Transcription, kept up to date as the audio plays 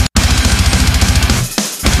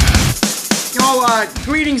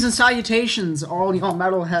Greetings and salutations, all y'all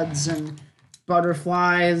metalheads and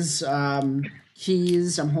butterflies,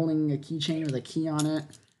 keys. I'm holding a keychain with a key on it.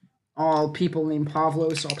 All people named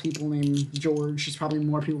Pavlos, all people named George. There's probably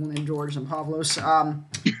more people named George than Pavlos. I'm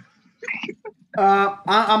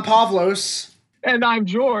Pavlos. And I'm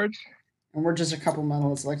George. And we're just a couple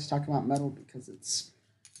metalheads that like to talk about metal because it's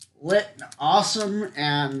lit and awesome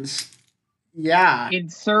and yeah.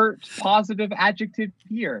 Insert positive adjective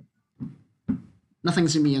here.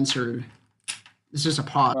 Nothing's gonna be inserted. It's just a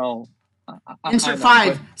pause. Well, insert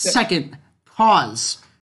 5-second pause.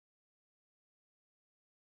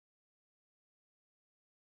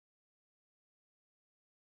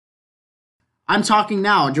 I'm talking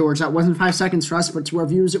now, George. That wasn't 5 seconds for us, but to our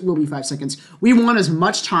viewers, it will be 5 seconds. We want as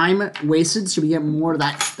much time wasted so we get more of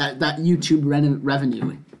that YouTube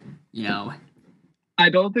revenue. You know.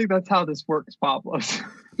 I don't think that's how this works, Pablos.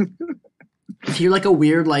 If you hear like a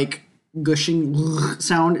weird like gushing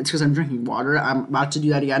sound, it's because I'm drinking water. I'm about to do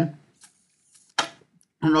that again. I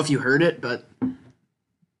don't know if you heard it, but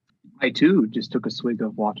I too just took a swig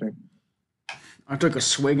of water. I took a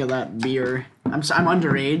swig of that beer. I'm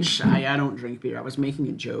underage. I don't drink beer. I was making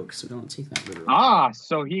a joke, so don't take that literally. Ah,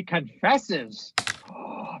 so he confesses.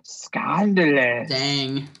 Oh, scandalous.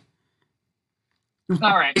 Dang.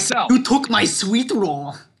 All right, so you took my sweet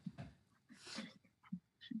roll.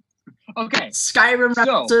 Okay. Skyrim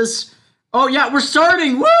references. Oh yeah, we're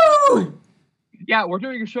starting. Woo! Yeah, we're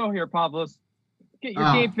doing a show here, Pablos. Get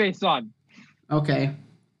your game face on. Okay.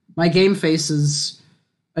 My game face is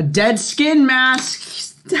a dead skin mask.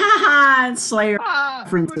 Slayer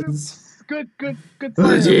references. Good. Did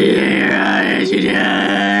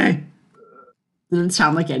it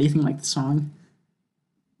sound like anything like the song?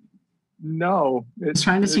 No. It's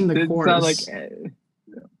trying to sing the chorus. Sound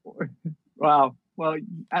like, wow. Well,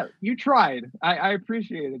 you tried. I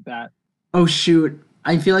appreciated that. Oh, shoot.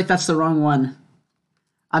 I feel like that's the wrong one.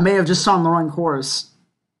 I may have just sung the wrong chorus.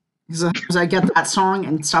 Because I get that song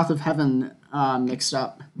and South of Heaven mixed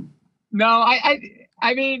up. No,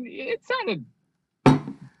 I mean, it sounded...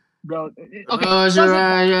 Bro, okay. Not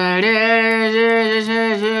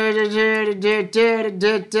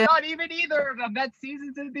even either of them. That's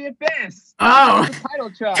Seasons of the Abyss. Oh, the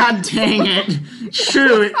title track. God dang it!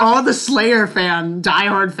 Shoot, all the Slayer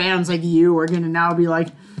diehard fans like you are gonna now be like,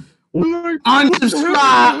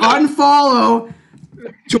 unsubscribe, unfollow.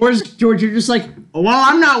 George, you're just like, well,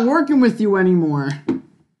 I'm not working with you anymore.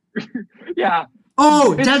 Yeah.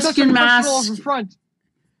 Oh, Dead Skin Mask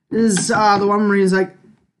is the one where he's like.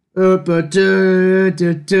 I don't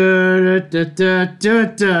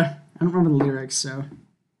remember the lyrics, so something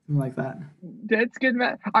like that. Dead Skin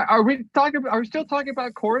Mask. Are we still talking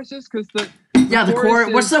about choruses? Because the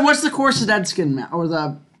chorus. What's the chorus of Dead Skin Mask or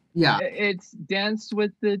the It's dance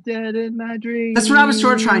with the dead in my dreams. That's what I was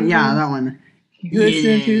sort of trying. Yeah, that one.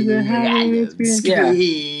 Listen to the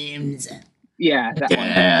screams. Yeah, that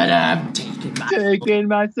one. Taking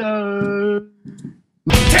my soul.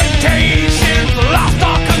 Temptations lost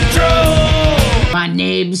all control. My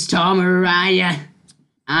name's Tom Araya.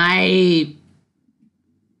 I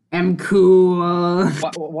am cool.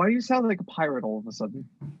 Why do you sound like a pirate all of a sudden?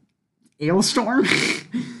 Ailstorm?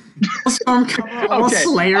 Ailstorm cover all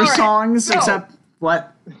Slayer songs except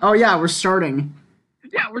what? Oh yeah, we're starting.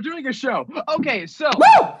 Yeah, we're doing a show. Okay, so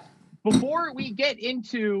before we get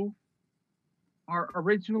into our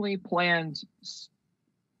originally planned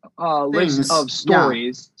list of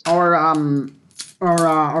stories, our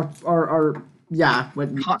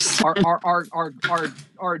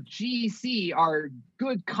GC, our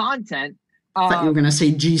good content. I thought you were gonna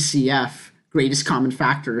say GCF, greatest common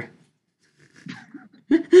factor.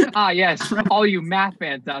 Yes, all you math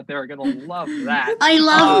fans out there are gonna love that. I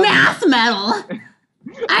love math metal.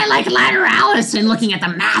 I like Lateralis and looking at the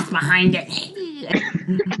math behind it.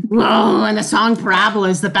 Whoa, and the song Parabola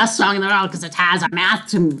is the best song in the world because it has a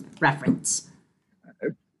math reference.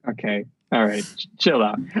 Okay, all right, chill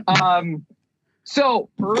out. So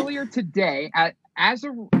earlier today, as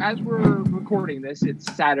we're recording this,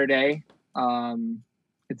 it's Saturday.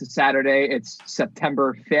 It's a Saturday. It's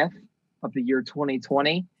September 5th of the year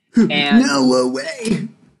 2020. And no way.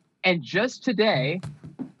 And just today,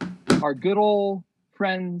 our good old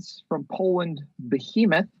friends from Poland,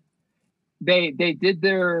 Behemoth, they did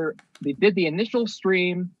the initial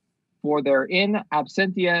stream for their In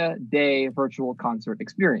Absentia Day virtual concert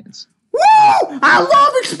experience. Woo! I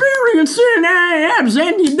love experiencing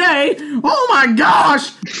Absentia Day. Oh my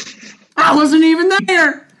gosh! I wasn't even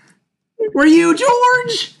there. Were you,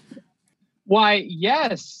 George? Why,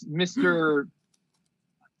 yes, Mr.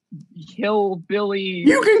 hillbilly.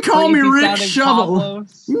 You can call me crazy Rick sounding Shovel.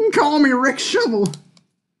 Pavlos. You can call me Rick Shovel.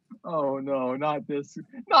 Oh no, not this.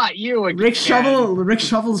 Not you again. Rick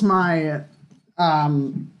Shovel's my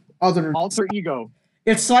other alter ego.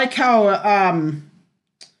 It's like how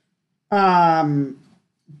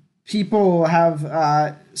people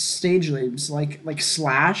have stage names like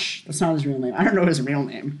Slash. That's not his real name. I don't know his real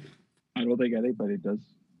name. I don't think anybody does.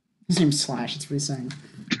 His name's Slash. That's what he's saying.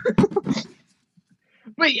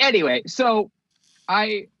 But anyway, so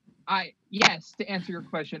I yes, to answer your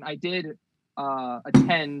question, I did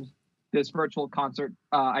attend this virtual concert.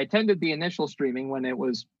 I attended the initial streaming when it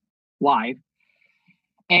was live,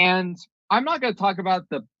 and I'm not going to talk about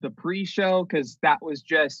the pre-show because that was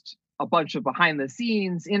just a bunch of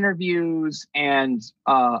behind-the-scenes interviews and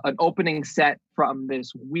an opening set from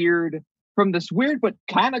this weird but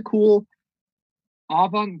kind of cool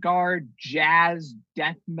avant-garde jazz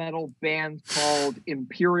death metal band called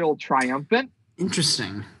Imperial Triumphant.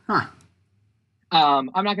 Interesting, huh? I'm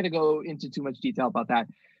not going to go into too much detail about that.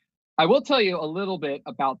 I will tell you a little bit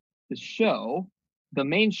about the show, the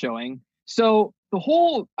main showing. So the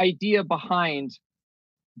whole idea behind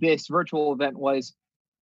this virtual event was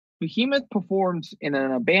Behemoth performed in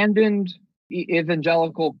an abandoned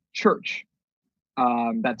evangelical church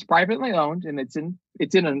that's privately owned, and it's in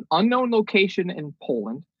an unknown location in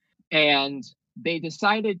Poland. And they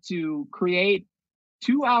decided to create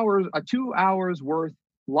 2 hours worth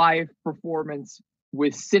live performance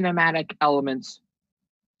with cinematic elements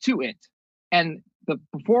to it. And the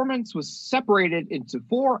performance was separated into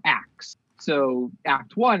 4 acts. So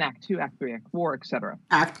Act 1, Act 2, Act 3, Act 4, etc.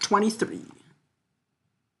 Act 23.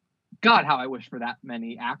 God, how I wish for that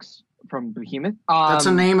many acts from Behemoth. That's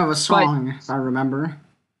the name of a song, if I remember.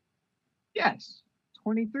 Yes,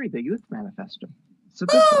 23, the Youth Manifesto. So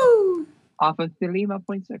this off of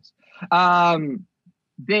Thelema.6.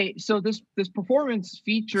 This performance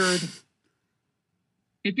featured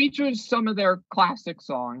some of their classic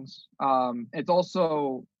songs. It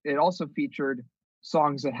also featured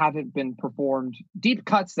songs that haven't been performed, deep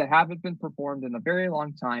cuts that haven't been performed in a very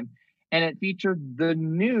long time, and it featured the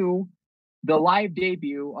live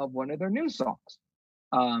debut of one of their new songs,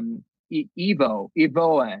 Evoe.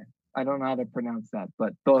 I don't know how to pronounce that,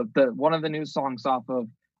 but the one of the new songs off of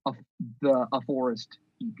the A Forest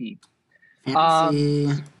EP.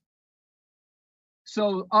 Fancy.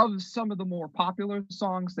 So of some of the more popular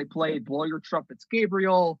songs, they played Blow Your Trumpets,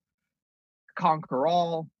 Gabriel, Conquer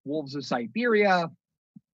All, Wolves of Siberia,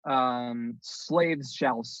 Slaves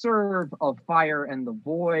Shall Serve, Of Fire and the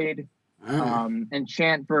Void, and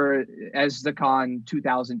Chant for Ezdekan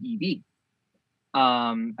 2000 EV,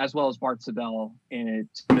 as well as Bart Sabel in it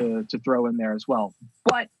to throw in there as well.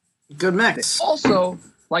 But good mix. Also,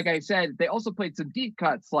 like I said, they also played some deep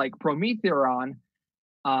cuts like Prometheon,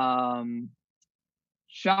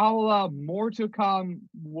 Shala Mortukam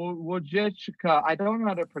Wojciechka. I don't know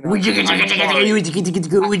how to pronounce it.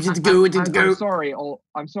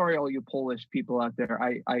 I'm sorry, all you Polish people out there.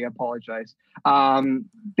 I apologize.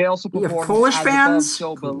 They also performed Polish As fans.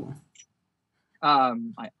 Above, So Below. I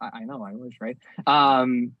know, I wish, right?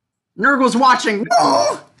 Nurgle's watching.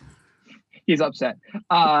 He's upset.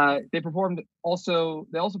 They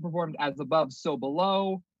also performed As Above, So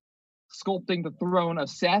Below, Sculpting the Throne of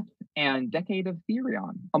Seth, and Decade of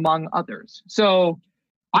Therion, among others. So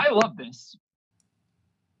I love this.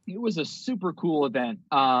 It was a super cool event.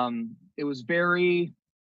 It was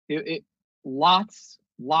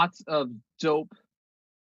lots of dope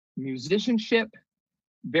musicianship,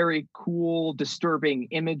 very cool, disturbing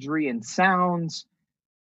imagery and sounds,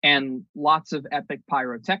 and lots of epic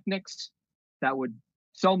pyrotechnics that would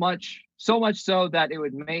so much so that it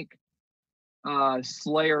would make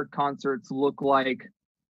Slayer concerts look like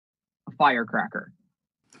a firecracker.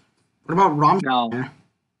 What about Rom? No.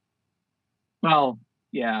 Well,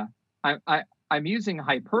 yeah. I'm using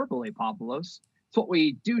hyperbole, Pavlos. It's what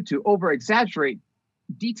we do to over-exaggerate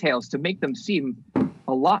details to make them seem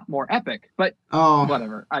a lot more epic. But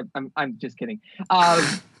whatever. I'm just kidding.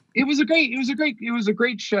 It was a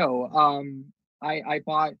great show. I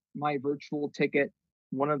bought my virtual ticket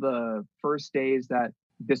one of the first days that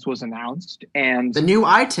this was announced, and the new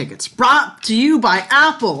iTickets brought to you by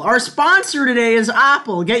Apple. Our sponsor today is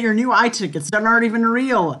Apple. Get your new iTickets. They're not even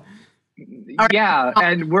real. Yeah,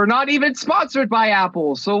 and we're not even sponsored by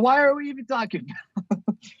Apple, so why are we even talking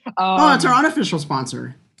about it's our unofficial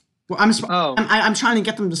sponsor. Well, I'm trying to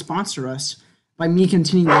get them to sponsor us by me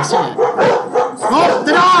continuing to say it. Oh,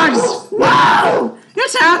 the dogs! Wow!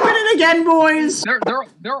 It's happening again, boys!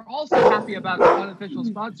 They're also happy about the unofficial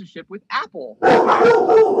sponsorship with Apple.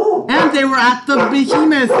 And they were at the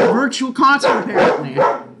Behemoth virtual concert, apparently.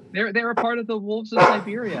 They're a part of the Wolves of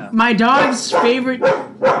Siberia. My dog's favorite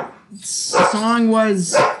song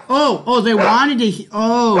was they wanted to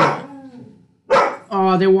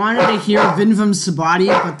they wanted to hear Vinvam Sabati,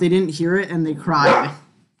 but they didn't hear it and they cried.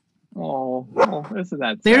 Oh, isn't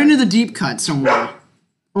that They're sad? into the deep cuts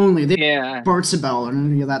only. They Yeah. Bartzabel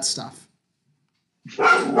and any of that stuff. But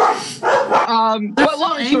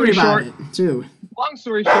long Angry story about short, it too. this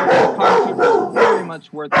podcast was very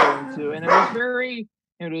much worth going to, and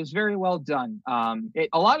it was very well done.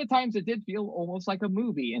 A lot of times it did feel almost like a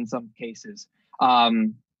movie in some cases.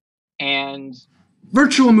 And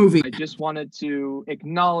Virtual movie. I just wanted to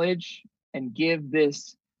acknowledge and give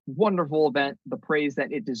this wonderful event the praise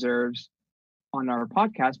that it deserves on our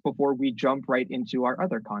podcast before we jump right into our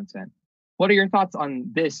other content. What are your thoughts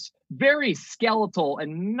on this very skeletal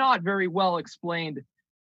and not very well explained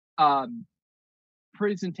verbal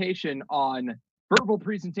presentation on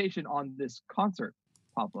this concert,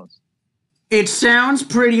 Pavlos? It sounds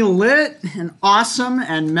pretty lit and awesome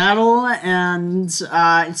and metal, and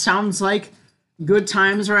it sounds like good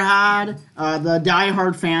times were had. The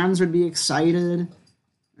diehard fans would be excited,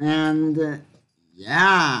 and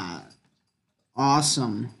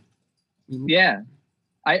awesome. Yeah.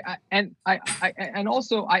 I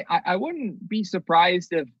wouldn't be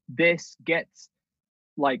surprised if this gets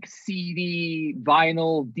like CD,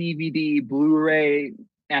 vinyl, DVD,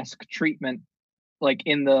 Blu-ray-esque treatment, like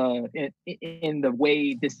in the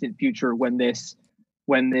way distant future when this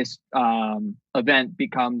event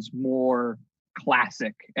becomes more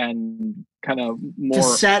classic and kind of more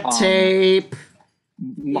cassette tape,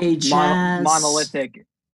 VHS. monolithic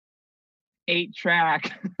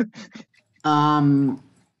 8-track.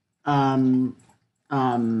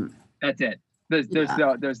 That's it.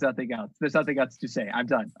 There's nothing else. There's nothing else to say. I'm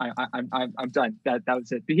done. I'm done. That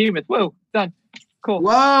was it. Behemoth. Whoa, done. Cool.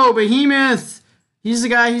 Whoa, Behemoth. He's the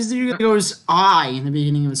guy. He's the dude that goes "I" in the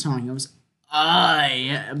beginning of the song. He goes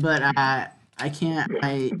 "I," but I can't.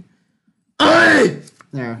 I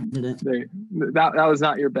there did it. That was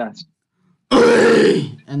not your best.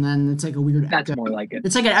 And then it's like a weird. That's echo. more like it.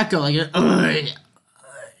 It's like an echo, like a.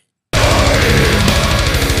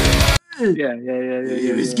 Yeah.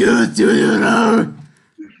 It's good to you know.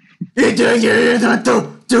 It takes you not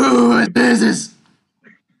to do business.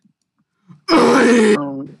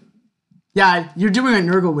 Yeah, you're doing what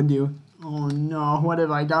Nurgle would do. Oh no, what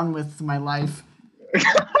have I done with my life?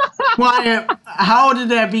 Why? How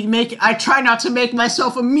did I I try not to make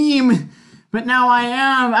myself a meme, but now I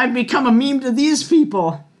am. I've become a meme to these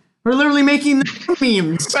people. We're literally making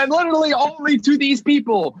memes. And literally only to these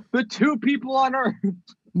people, the 2 people on Earth.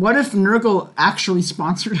 What if Nurgle actually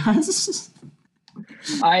sponsored us?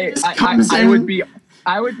 I would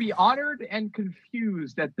be honored and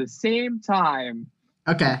confused at the same time.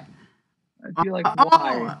 Okay. I'd be like,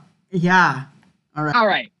 why? Yeah. All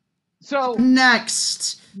right. So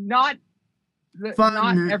next, not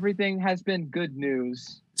everything has been good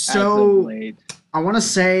news. So as of late. I want to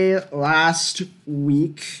say last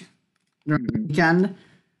week, weekend,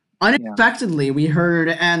 unexpectedly we heard,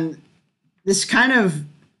 and this kind of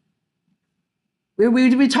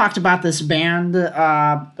we talked about this band in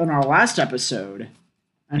our last episode.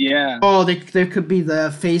 Yeah. Oh, they could be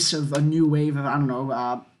the face of a new wave of, I don't know.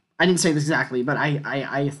 I didn't say this exactly, but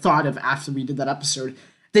I thought of after we did that episode,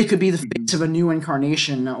 they could be the face of a new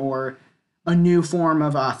incarnation or a new form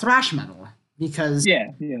of thrash metal. Because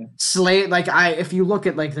Slayer, if you look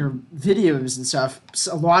at like their videos and stuff,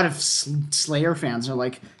 a lot of Slayer fans are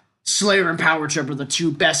like, Slayer and Power Trip are the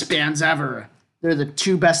 2 best bands ever. They're the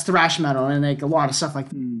 2 best thrash metal, and like a lot of stuff like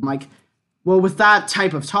that. I'm like, well, with that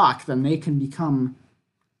type of talk, then they can become.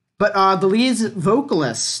 But the lead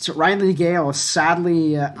vocalist Riley Gale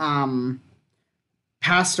sadly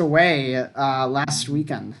passed away last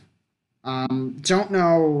weekend. Don't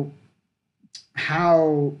know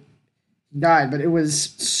how he died, but it was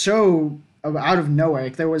so out of nowhere.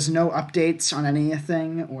 Like, there was no updates on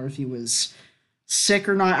anything, or if he was sick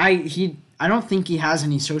or not. I don't think he has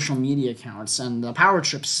any social media accounts, and the Power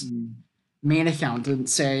Trip's main account didn't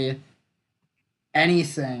say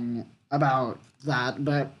anything about that.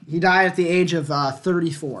 But he died at the age of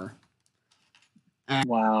 34. And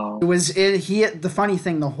wow. The funny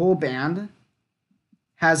thing, the whole band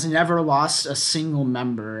has never lost a single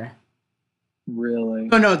member. Really?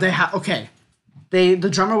 No, they have. Okay, the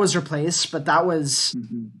drummer was replaced, but that was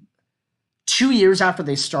 2 years after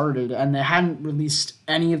they started, and they hadn't released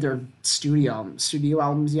any of their studio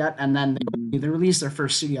albums yet. And then they released their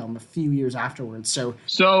first studio album a few years afterwards. So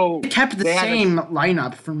they kept the same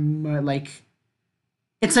lineup from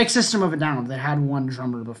it's like System of a Down. They had one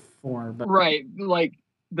drummer before, but right, like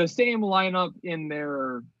the same lineup in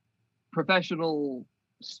their professional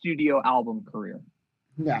studio album career.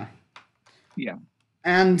 Yeah. Yeah.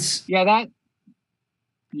 And yeah, that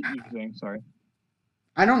you're saying, sorry.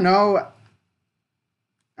 I don't know,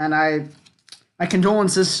 and my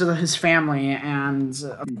condolences to his family and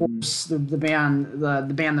of course the band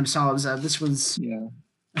the band themselves. This was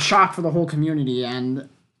a shock for the whole community, and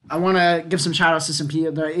I want to give some shout outs to some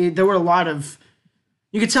people. There were a lot of,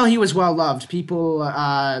 you could tell he was well loved. People,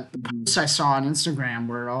 the posts I saw on Instagram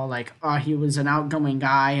were all like, "Oh, he was an outgoing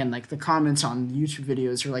guy," and like the comments on YouTube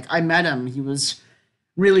videos were like, "I met him. He was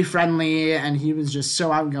really friendly, and he was just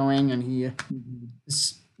so outgoing, and he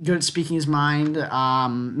is good at speaking his mind."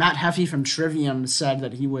 Matt Heffy from Trivium said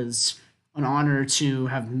that he was an honor to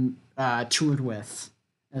have toured with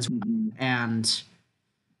as well, and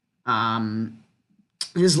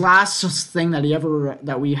his last thing that he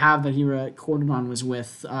recorded on was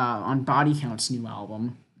with on Body Count's new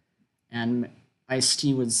album, and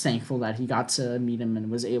Ice-T was thankful that he got to meet him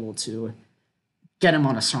and was able to get him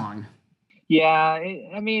on a song. Yeah,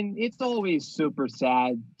 I mean, it's always super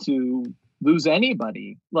sad to lose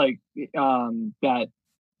anybody like that.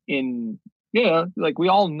 Like we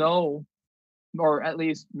all know, or at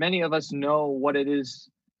least many of us know what it is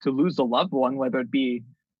to lose a loved one, whether it be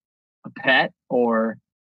a pet or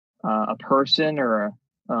a person or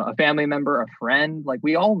a family member, a friend. Like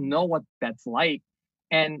we all know what that's like,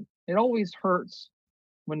 and it always hurts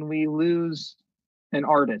when we lose an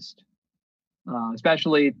artist,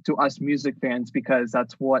 especially to us music fans, because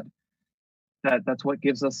that's what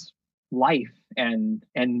gives us life and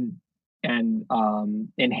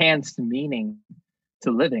enhanced meaning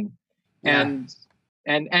to living. Yeah.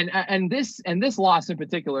 And this loss in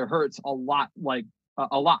particular hurts a lot, like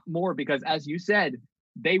a lot more, because as you said,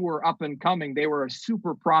 they were up and coming. They were a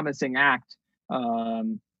super promising act.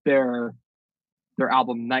 Their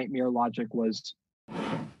album Nightmare Logic was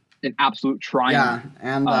an absolute triumph.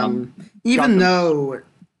 Yeah, and even though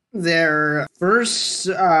their first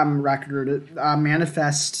record,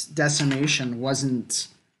 Manifest Decimation, wasn't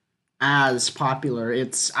as popular,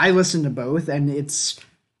 I listened to both, and it's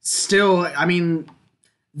still, I mean,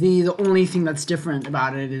 the only thing that's different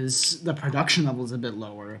about it is the production level is a bit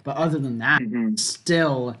lower, but other than that,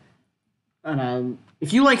 still,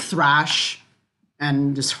 if you like thrash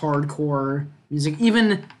and just hardcore music,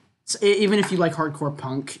 even if you like hardcore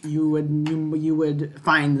punk, you would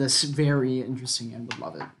find this very interesting and would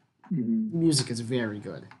love it. The music is very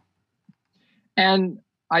good. And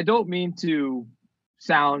I don't mean to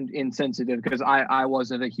sound insensitive, because I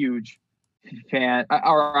wasn't a huge fan,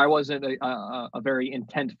 or I wasn't a very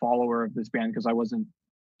intent follower of this band, because I wasn't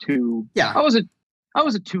too I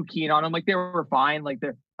wasn't too keen on them. Like they were fine, like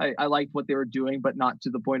I liked what they were doing, but not to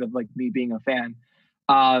the point of like me being a fan.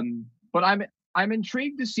 But I'm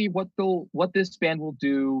intrigued to see what this band will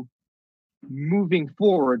do moving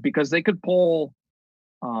forward, because they could pull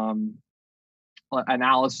an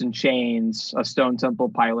Alice in Chains, a Stone Temple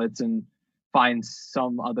Pilots, and find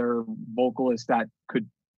some other vocalist that could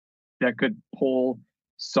pull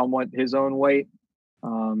somewhat his own weight,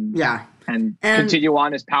 and continue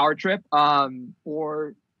on his power trip,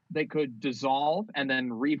 or they could dissolve and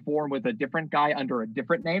then reform with a different guy under a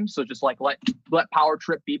different name. So just like let Power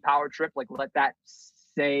Trip be Power Trip, like let that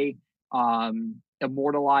stay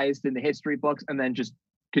immortalized in the history books, and then just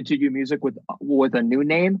continue music with a new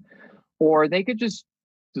name. Or they could just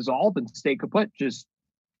dissolve and stay kaput, just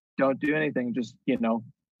don't do anything, just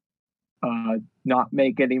not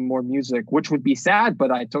make any more music, which would be sad,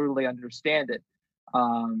 but I totally understand it.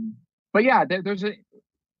 But yeah,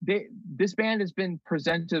 this band has been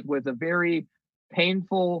presented with a very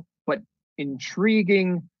painful but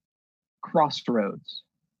intriguing crossroads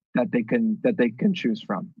that they can choose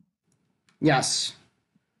from. Yes,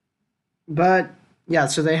 but yeah,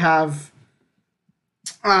 so they have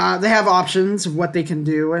options of what they can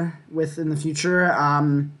do with in the future.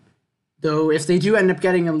 Though if they do end up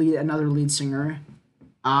getting another lead singer,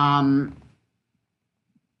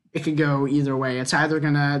 it could go either way. It's either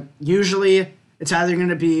gonna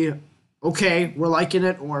be, okay, we're liking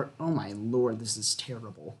it, or oh my lord, this is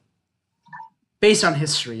terrible, based on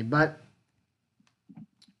history. But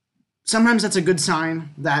sometimes that's a good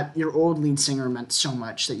sign that your old lead singer meant so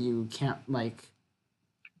much that you can't,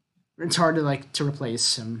 it's hard to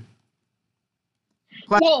replace him.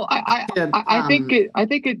 Well, I think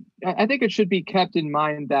it should be kept in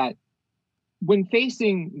mind that when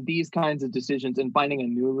facing these kinds of decisions and finding a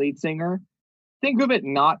new lead singer, think of it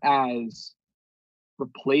not as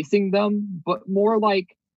replacing them, but more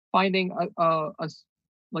like finding a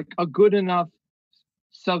good enough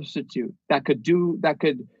substitute that could do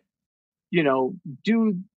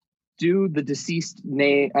do the deceased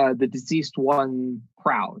one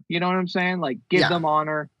proud. You know what I'm saying? Like give them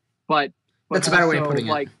honor, but that's a better way of putting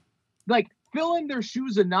it. Like fill in their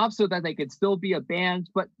shoes enough so that they could still be a band,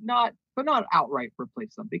 but not outright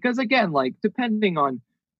replace them. Because again, like depending on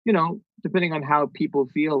how people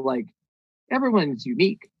feel, like everyone's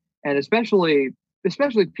unique, and especially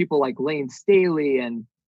people like Lane Staley and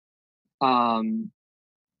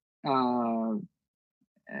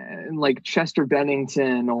like Chester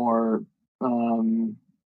Bennington or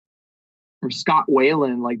Scott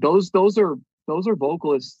Whalen. Like those are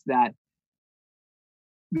vocalists that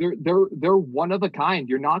they're one of a kind.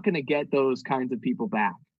 You're not going to get those kinds of people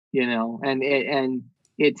back, and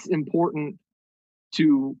it's important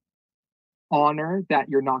to honor that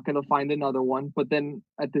you're not going to find another one, but then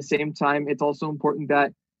at the same time it's also important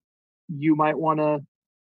that you might want to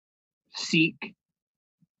seek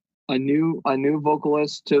a new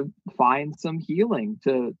vocalist to find some healing,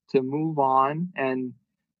 to move on and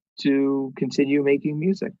to continue making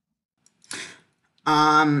music.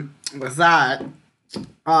 With that,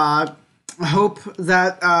 I hope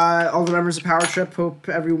that all the members of Power Trip, hope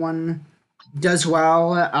everyone does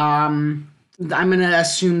well. I'm going to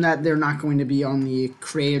assume that they're not going to be on the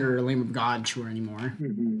Creator or Lamb of God tour anymore.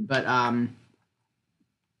 Mm-hmm. But it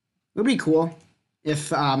would be cool if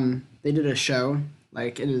they did a show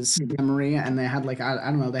like it is memory, and they had like I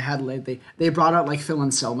don't know, they brought out like Phil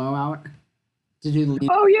Anselmo out to do the lead.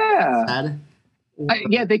 Oh yeah. Instead.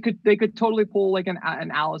 Yeah, they could totally pull like an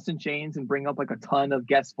Alice in Chains and bring up like a ton of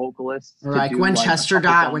guest vocalists. Or like when Chester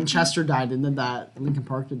died, and then that Linkin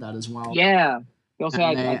Park did that as well. Yeah. They also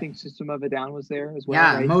had, I think System of a Down was there as well.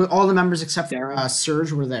 Yeah, right? all the members except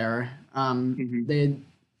Serge were there. They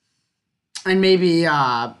and maybe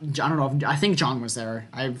I don't know. I think John was there.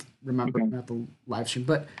 I remember at the live stream,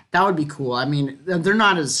 but that would be cool. I mean, they're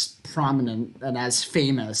not as prominent and as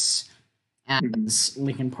famous as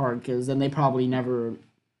Linkin Park is, and they probably never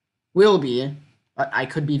will be. But I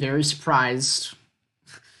could be very surprised.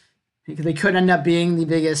 They could end up being the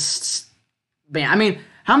biggest band. I mean,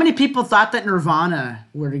 how many people thought that Nirvana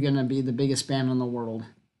were going to be the biggest band in the world?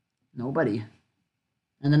 Nobody.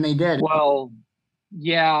 And then they did. Well,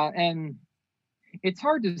 yeah, and it's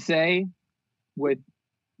hard to say with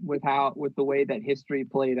the way that history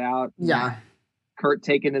played out. Yeah. Kurt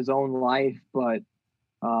taking his own life, but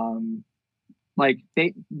like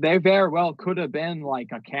they very well could have been like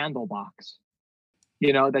a Candlebox,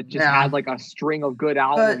 that just had like a string of good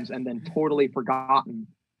albums and then totally forgotten.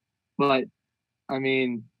 But I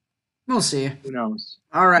mean, we'll see. Who knows?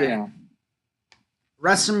 All right. Yeah.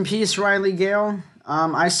 Rest in peace, Riley Gale.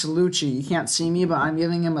 I salute you. You can't see me, but I'm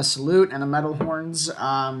giving him a salute and a metal horns.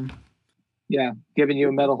 Yeah, giving you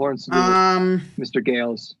a metal horn salute, Mr.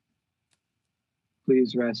 Gales.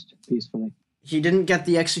 Please rest peacefully. He didn't get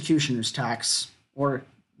the executioner's tax, or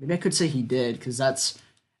maybe I could say he did, because that's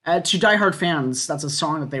to diehard fans. That's a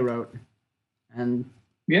song that they wrote, and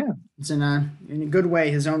yeah, it's in a good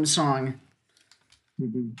way his own song.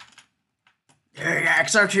 Mm-hmm. The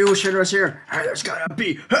executioner's here, and there's gonna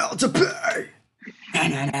be hell to pay.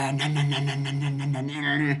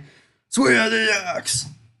 Swear the axe.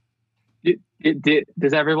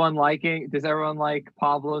 Does everyone like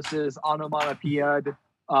Pavlos's onomatopoeia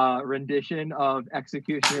rendition of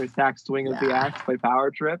Executioner's Tax Swing of the Axe by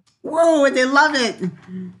Power Trip? Whoa, they love it.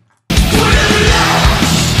 And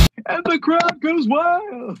the crowd goes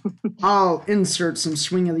wild. I'll insert some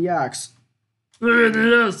Swing of the Axe. All right,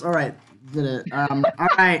 did it. All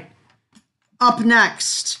right. Up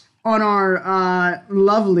next on our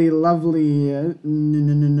lovely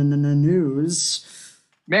news.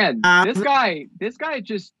 Man, this guy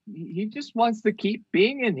just wants to keep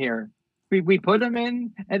being in here. We put him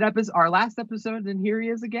in at our last episode, and here he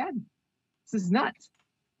is again. This is nuts.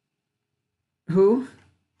 Who?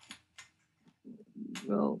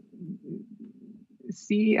 Well,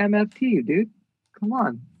 CMFT, dude. Come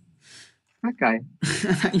on. That guy.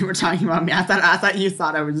 I thought you were talking about me. I thought you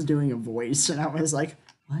thought I was doing a voice, and I was like,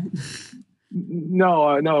 what? No.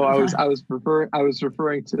 I was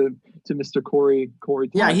referring to Mr. Corey.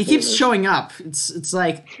 Yeah, he keeps showing up. It's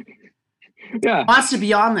like, yeah, he wants to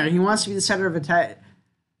be on there. He wants to be the center of attention.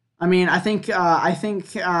 I mean, I think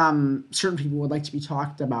certain people would like to be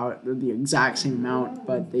talked about the exact same amount,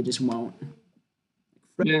 but they just won't.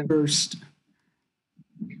 Yeah. First.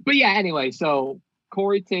 But yeah, anyway, so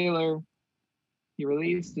Corey Taylor, he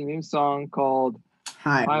released a new song called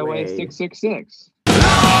Highway 666.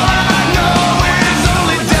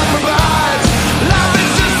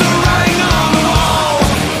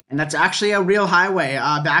 And that's actually a real highway.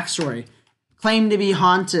 Backstory. Claimed to be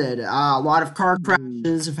haunted. A lot of car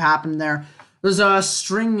crashes have happened there. There's a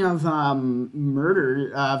string of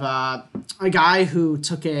murder of a guy who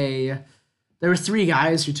took a. There were three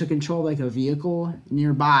guys who took control of like a vehicle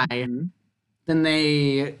nearby. Mhm. Then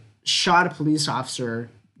they shot a police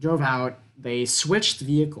officer, drove out. They switched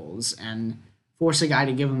vehicles and forced a guy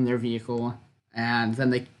to give them their vehicle. And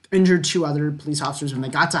then they injured two other police officers. When they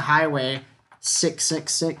got to Highway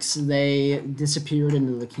 666, they disappeared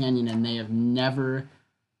into the canyon, and they have never.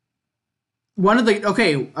 One of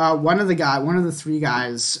the three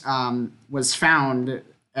guys was found,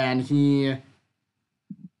 and he,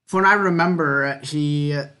 from what I remember,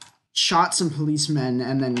 he shot some policemen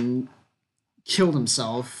and then killed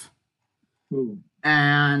himself. Ooh.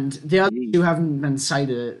 And the other Jeez. two haven't been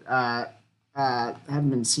cited, haven't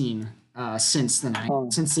been seen since the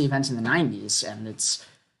events in the 90s, and it's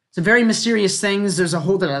a very mysterious things. There's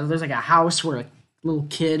like a house where a little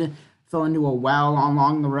kid fell into a well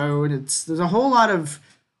along the road. There's a whole lot of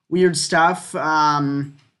weird stuff.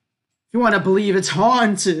 If you want to believe it's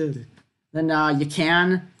haunted, then you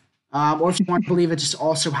can. Or if you want to believe it just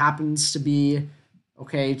also happens to be,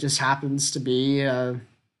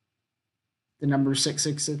 the number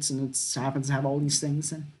 666, and it happens to have all these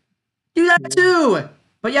things, and do that too.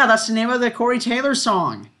 But yeah, that's the name of the Corey Taylor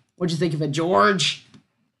song. What'd you think of it, George?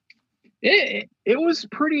 It was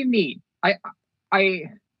pretty neat.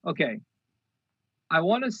 Okay. I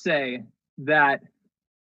want to say that,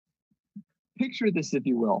 picture this if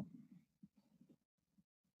you will.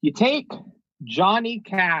 You take Johnny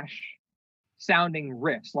Cash sounding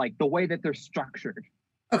riffs, like the way that they're structured.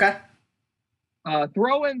 Okay.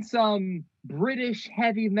 Throw in some British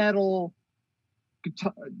heavy metal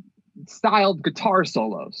styled guitar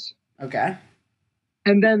solos. Okay.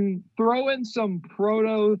 And then throw in some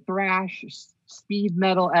proto thrash speed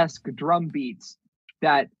metal-esque drum beats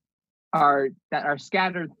that are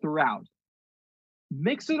scattered throughout.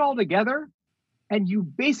 Mix it all together, and you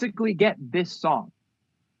basically get this song.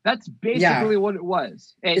 That's basically what it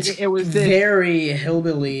was. It was very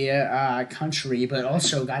hillbilly country, but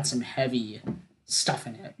also got some heavy stuff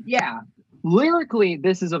in it. Yeah. Lyrically,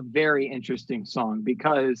 this is a very interesting song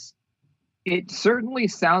because it certainly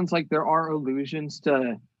sounds like there are allusions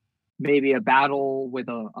to maybe a battle with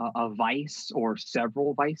a vice or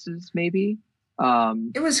several vices, maybe.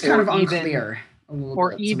 It was kind of unclear.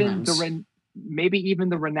 Or even maybe even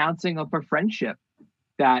the renouncing of a friendship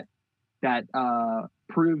that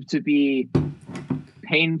proved to be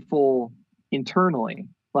painful internally,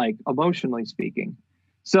 like emotionally speaking.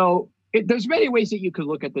 So there's many ways that you could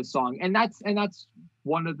look at this song, and that's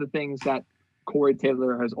one of the things that Corey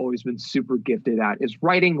Taylor has always been super gifted at, is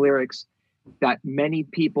writing lyrics that many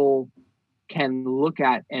people can look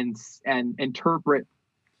at and interpret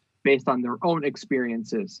based on their own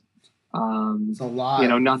experiences. It's a lot. You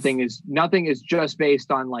know, nothing is just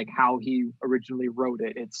based on like how he originally wrote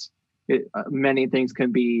it. Many things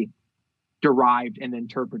can be derived and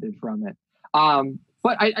interpreted from it.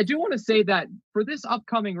 But I do want to say that for this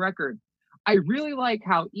upcoming record, I really like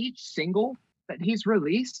how each single that he's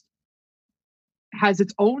released has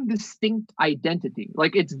its own distinct identity.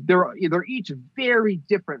 Like they're each very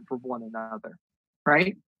different from one another,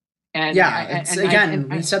 right? And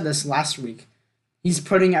we said this last week. He's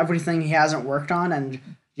putting everything he hasn't worked on and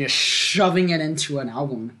just shoving it into an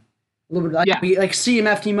album. A little bit like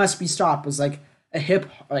CMFT Must Be Stopped was like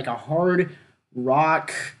a hard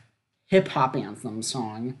rock hip hop anthem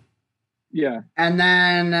song. Yeah. And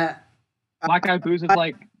then Black Eyed Blues is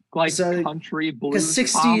like country blues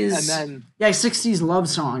 60s, pop, and then 60s love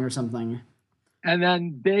song or something. And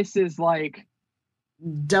then this is like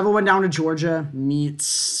Devil Went Down to Georgia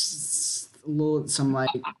meets some like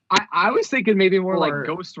I was thinking maybe more like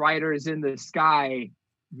Ghost Riders in the Sky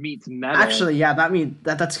meets metal. Actually, yeah,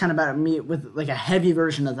 that's kind of about me with like a heavy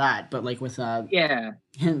version of that, but like with a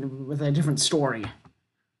with a different story.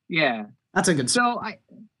 Yeah, that's a good. So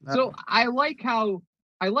I like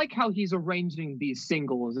how he's arranging these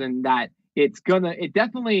singles, and that it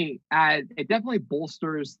definitely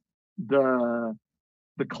bolsters the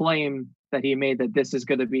claim that he made that this is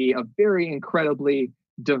going to be a very incredibly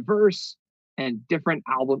diverse and different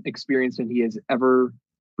album experience than he has ever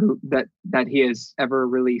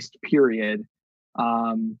released, period.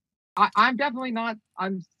 I'm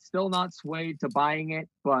still not swayed to buying it,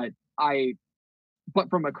 but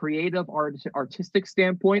from a creative artistic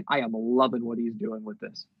standpoint, I am loving what he's doing with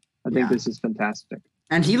this. I think this is fantastic.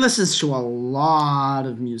 And he listens to a lot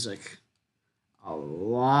of music. A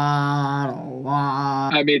lot.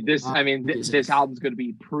 This album's going to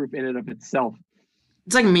be proof in and of itself.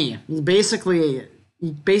 It's like me. He basically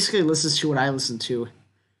listens to what I listen to.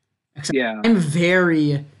 Except I'm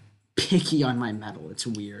very picky on my metal. It's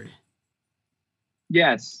weird.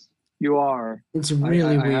 Yes, you are. It's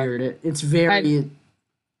really I have- weird. It's very,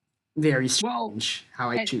 very Well, strange how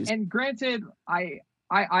I choose. and granted,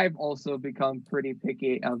 I've also become pretty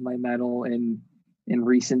picky of my metal in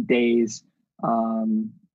recent days.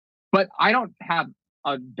 But I don't have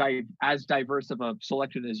as diverse of a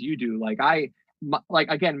selection as you do. Like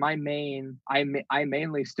again, I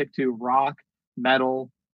mainly stick to rock, metal,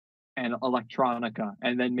 and electronica,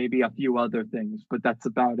 and then maybe a few other things, but that's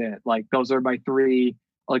about it. Like those are my three.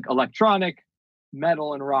 Like electronic,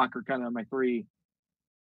 metal, and rock are kind of my three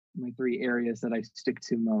areas that I stick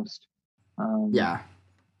to most. Yeah.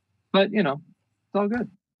 But it's all good.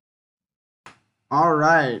 All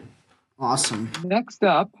right. Awesome. Next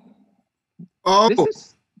up, Oh, this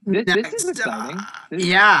is next, exciting.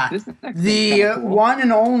 yeah. This next one's The kinda cool. one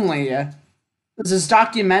and only. There's this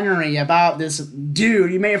documentary about this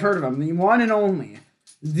dude. You may have heard of him. The one and only.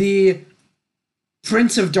 The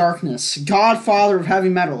Prince of Darkness. Godfather of heavy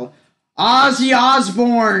metal. Ozzy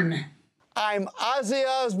Osbourne. I'm Ozzy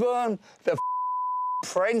Osbourne, the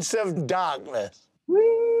Prince of Darkness.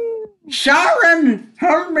 Sharon,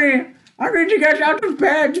 help me. I need to get out of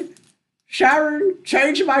bed. Sharon,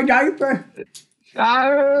 change my diaper.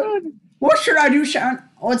 Sharon! What should I do, Sharon?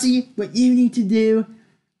 Ozzy, what you need to do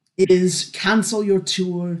is cancel your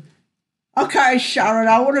tour. Okay, Sharon,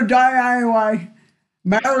 I want to die anyway.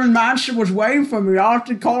 Marilyn Manson was waiting for me. I'll have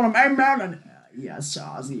to call him. Hey, Marilyn. Yes,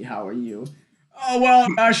 Ozzy, how are you? Oh,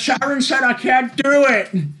 well, Sharon said I can't do it.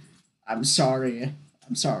 I'm sorry.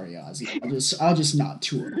 I'm sorry, Ozzy. I'll just not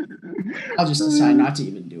tour. I'll just decide not to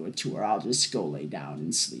even do a tour. I'll just go lay down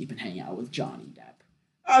and sleep and hang out with Johnny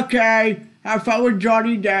Depp. Okay, have fun with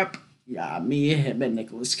Johnny Depp. Yeah, me, him, and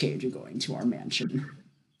Nicolas Cage are going to our mansion.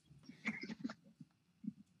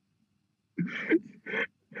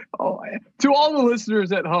 Oh, to all the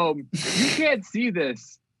listeners at home, you can't see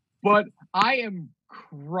this, but I am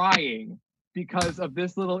crying because of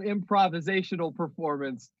this little improvisational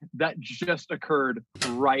performance that just occurred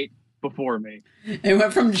right before me. It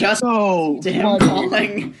went from just So to him funny.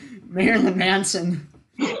 calling Marilyn Manson.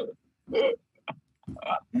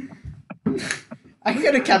 I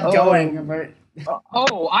could have kept going, but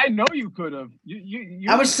Oh, I know you could have. You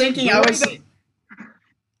I was thinking,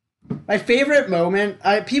 my favorite moment.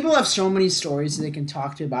 People have so many stories they can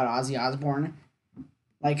talk to about Ozzy Osbourne.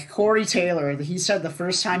 Like Corey Taylor, he said the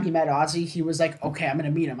first time he met Ozzy, he was like, "Okay, I'm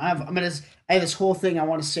gonna meet him. I have this whole thing I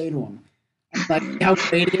want to say to him." I'm like, how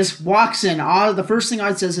great he is. Walks in. The first thing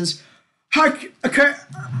Ozzy says is, "Hi,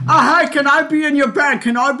 hi, can I be in your band?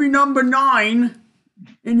 Can I be number 9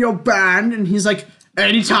 in your band?" And he's like,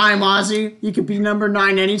 "Anytime, Ozzy. You can be number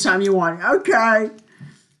 9 anytime you want." Okay.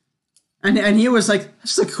 And he was like,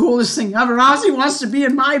 "That's the coolest thing ever. Ozzy wants to be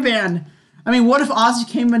in my band." I mean, what if Ozzy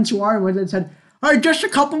came into our band and said, "Hey, just a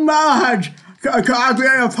couple metalheads. Can I be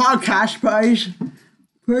on a podcast, please?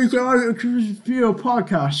 Please, just be a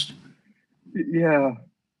podcast." Yeah.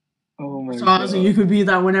 Oh my So god. Ozzy, you could be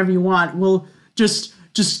that whenever you want. We'll just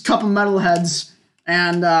couple metalheads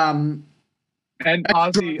and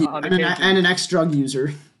Ozzy on and an ex-drug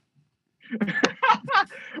user.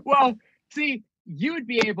 Well, see, you would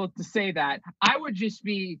be able to say that. I would just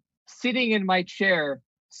be sitting in my chair,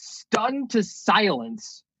 stunned to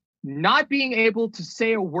silence, not being able to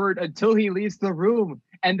say a word until he leaves the room,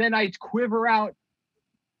 and then I'd quiver out,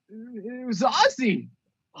 "It was Ozzy."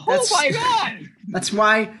 Oh my god!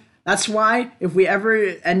 That's why if we ever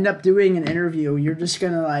end up doing an interview, you're just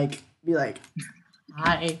gonna be like,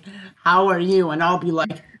 "Hi, how are you?" And I'll be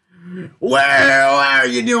like, "Well, how are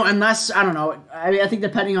you doing?" Unless, I don't know, I think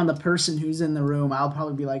depending on the person who's in the room, I'll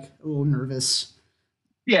probably be like a little nervous.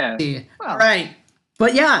 Yeah. Well, right.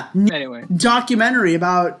 But yeah, anyway, documentary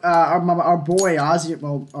about our boy Ozzy.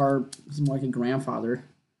 Well, he's more like a grandfather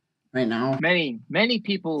right now. Many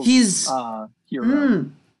people. He's hero.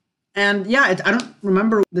 And yeah, I don't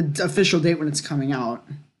remember the official date when it's coming out.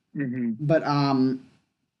 Mm-hmm. But I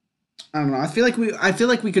don't know. I feel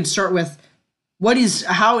like we could start with what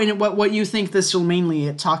you think this will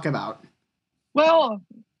mainly talk about. Well,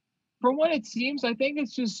 from what it seems, I think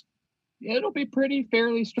it'll be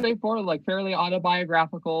fairly straightforward, like fairly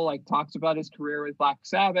autobiographical, like talks about his career with Black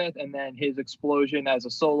Sabbath and then his explosion as a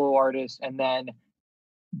solo artist, and then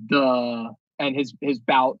his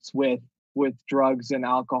bouts with drugs and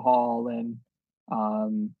alcohol and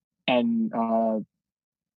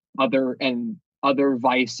other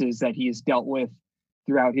vices that he's dealt with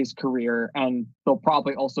throughout his career. And they'll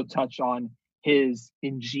probably also touch on his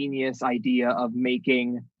ingenious idea of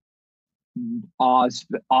making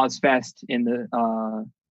Ozfest in the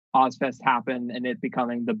Ozfest happen, and it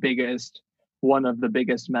becoming one of the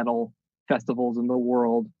biggest metal festivals in the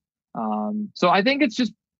world. So I think it's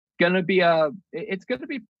just gonna be it's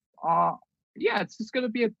just gonna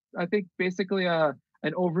be I think basically an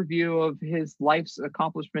overview of his life's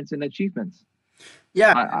accomplishments and achievements.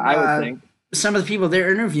 Yeah, I would think. Some of the people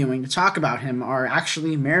they're interviewing to talk about him are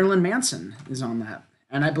actually Marilyn Manson is on that,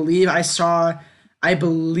 and I believe if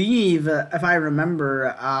I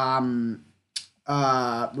remember,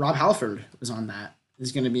 Rob Halford was on that.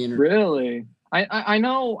 Is going to be interviewed. Really? I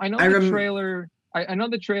know the trailer. I know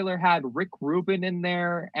the trailer had Rick Rubin in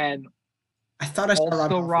there, and I thought I saw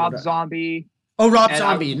also Rob Zombie. Oh, Rob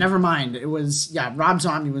Zombie. Never mind. It was Rob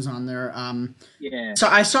Zombie was on there. Yeah. So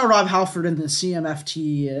I saw Rob Halford in the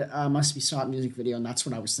CMFT Must Be Sought music video, and that's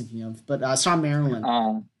what I was thinking of. But I saw Marilyn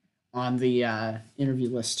on the interview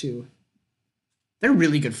list too. They're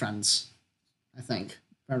really good friends, I think.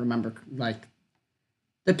 If I remember, like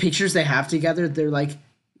the pictures they have together, they're like,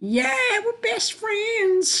 yeah, we're best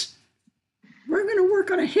friends. We're gonna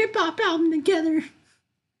work on a hip hop album together.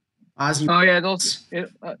 Ozzy. Oh yeah, those.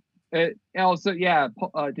 Also, yeah.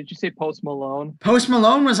 Did you say Post Malone? Post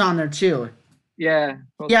Malone was on there too. Yeah.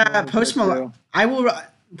 Post Malone.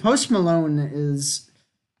 Post Malone is.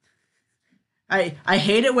 I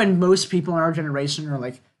hate it when most people in our generation are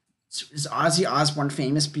like, is Ozzy Osbourne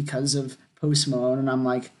famous because of Post Malone? And I'm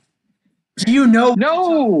like, do you know?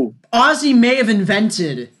 No. Ozzy may have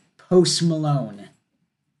invented Post Malone.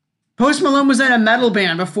 Post Malone was in a metal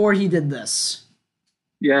band before he did this.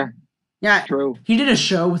 Yeah. Yeah, true. He did a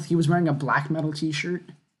show he was wearing a black metal t-shirt,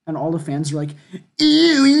 and all the fans were like,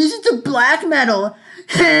 ew, he listens to black metal.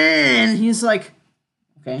 And he's like,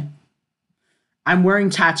 okay. I'm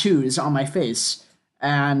wearing tattoos on my face,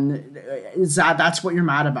 and that's what you're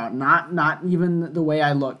mad about. Not even the way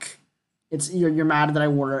I look. It's you're mad that I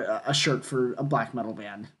wore a shirt for a black metal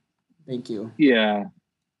band. Thank you. Yeah.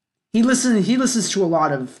 He listens to a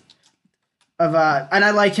lot of and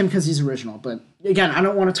I like him because he's original, but again, I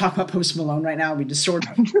don't want to talk about Post Malone right now. We just sort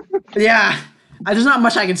of, yeah. There's not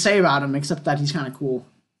much I can say about him except that he's kind of cool.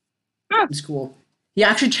 He's cool. He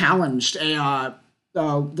actually challenged the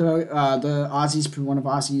Ozzy's one of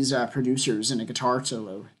Ozzy's producers in a guitar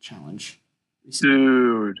solo challenge.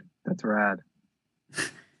 Dude, that's rad.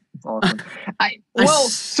 That's awesome.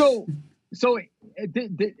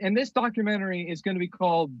 And this documentary is going to be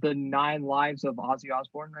called "The 9 Lives of Ozzy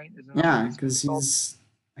Osbourne," right? Isn't that because he's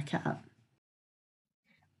a cat.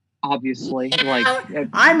 Obviously, like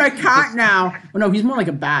I'm a cat now. Oh no, he's more like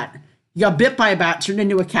a bat. He got bit by a bat, turned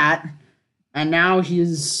into a cat, and now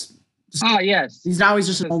he's. Yes. He's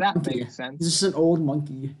just an old that monkey. Makes sense? He's just an old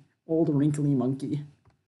monkey, old wrinkly monkey.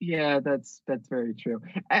 Yeah, that's very true.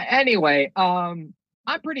 Anyway, I'm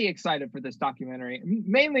pretty excited for this documentary,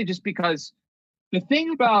 mainly just because the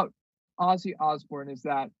thing about Ozzy Osbourne is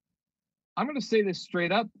that I'm going to say this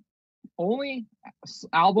straight up. Only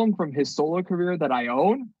album from his solo career that I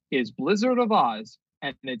own is Blizzard of Oz,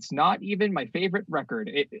 and it's not even my favorite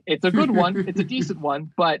record. It's a good one. It's a decent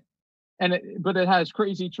one, but it has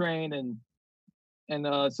Crazy Train and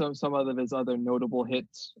some of his other notable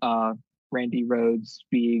hits. Randy Rhoads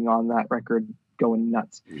being on that record, going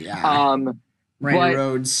nuts. Yeah. Randy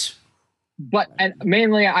Rhoads. But and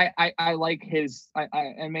mainly I like his I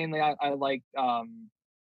like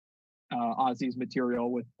Ozzy's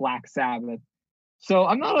material with Black Sabbath. So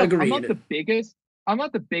I'm not the biggest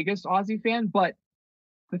Ozzy fan, but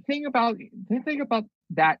the thing about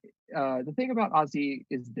Ozzy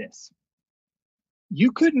is this.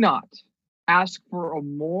 You could not ask for a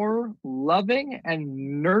more loving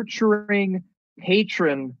and nurturing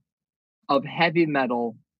patron of heavy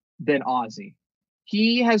metal than Ozzy.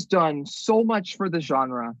 He has done so much for the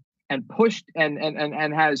genre and pushed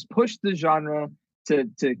and has pushed the genre to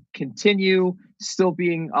continue still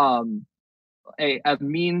being a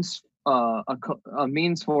means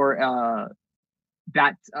for a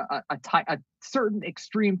certain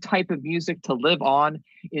extreme type of music to live on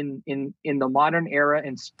in the modern era,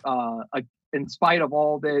 in spite of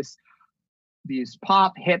all these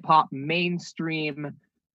pop, hip hop, mainstream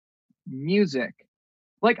music.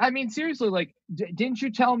 Like, I mean, seriously, like, didn't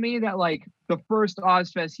you tell me that, like, the first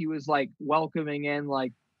Ozfest, he was, like, welcoming in,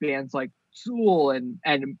 like, bands like Tool and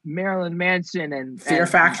Marilyn Manson and Fear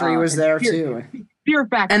Factory was there, too. Fear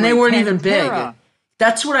Factory. And they weren't even big.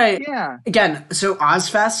 That's what again, so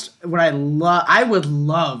Ozfest, I would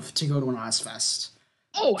love to go to an Ozfest.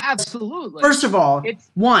 Oh, absolutely. First of all, I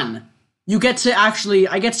get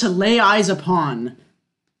to lay eyes upon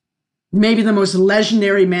maybe the most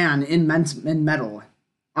legendary man in metal.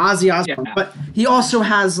 Ozzy Osbourne, but he also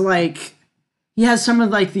has some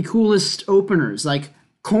of like the coolest openers. Like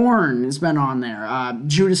Korn has been on there,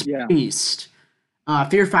 Judas Priest,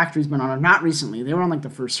 Fear Factory's been on it, not recently. They were on like the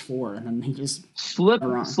first 4, and then he just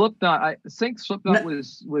Slipknot. I think Slipknot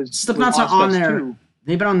was Slipknot's was on Ozfest there. too.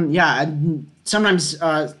 They've been on, yeah. And sometimes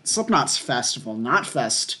Slipknot's festival, not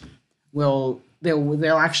Fest,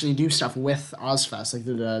 they'll actually do stuff with Ozfest, like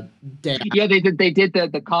the day. Yeah, they did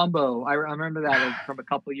the combo. I remember that from a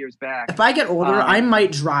couple of years back. If I get older, I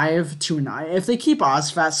might drive to if they keep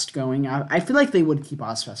Ozfest going. I feel like they would keep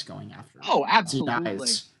Ozfest going after. Oh, absolutely. He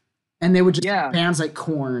dies. And they would just bands like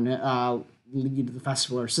Korn lead the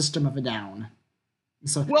festival, or System of a Down.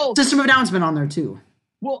 So System of a Down's been on there too.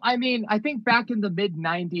 Well, I mean, I think back in the mid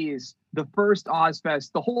 '90s, the first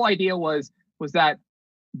Ozfest, the whole idea was that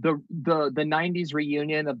the '90s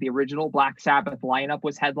reunion of the original Black Sabbath lineup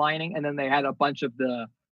was headlining, and then they had a bunch of the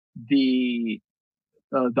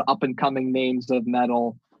up and coming names of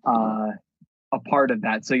metal a part of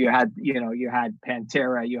that. So you had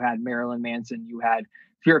Pantera, you had Marilyn Manson, you had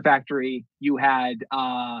Fear Factory, you had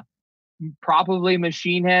probably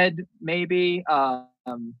Machine Head, maybe,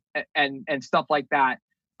 and stuff like that,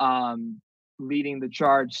 leading the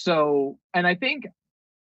charge. So, and I think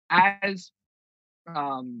as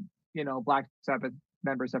Black Sabbath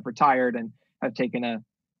members have retired and have taken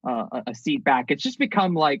a seat back, it's just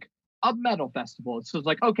become like a metal festival. So it's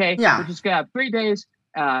like, okay, we're just gonna have 3 days,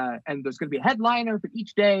 and there's gonna be a headliner for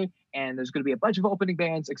each day, and there's gonna be a bunch of opening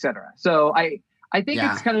bands, etc. So I think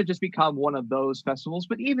it's kind of just become one of those festivals.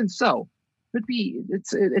 But even so,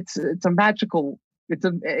 it's a magical.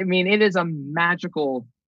 It is a magical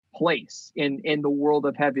place in the world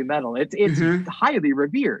of heavy metal. It's highly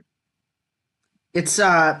revered. It's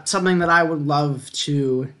something that I would love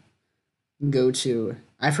to go to.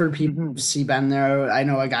 I've heard people see Ben there. I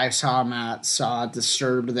know a guy saw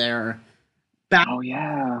Disturbed there. Back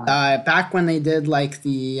when they did like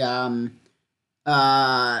the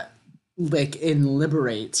like in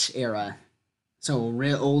Liberate era, so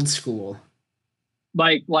real old school.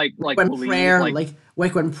 Like when Believe, Prayer, like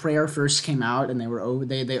when Prayer first came out, and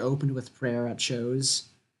they opened with Prayer at shows.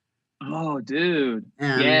 Oh, dude,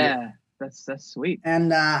 and, that's sweet.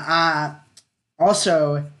 And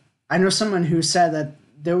also, I know someone who said that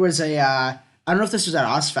there was I don't know if this was at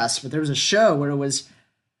Ozfest, but there was a show where it was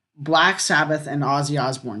Black Sabbath and Ozzy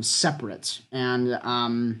Osbourne separate,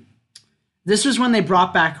 and this was when they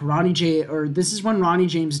brought back this is when Ronnie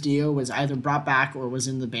James Dio was either brought back or was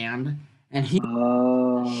in the band, and he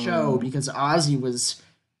show because Ozzy was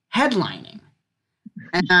headlining,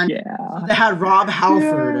 and they had Rob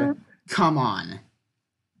Halford come on.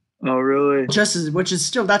 Oh, really? Which is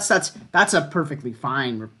still that's a perfectly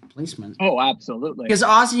fine replacement. Oh, absolutely.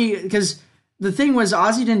 Because the thing was,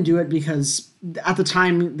 Ozzy didn't do it because at the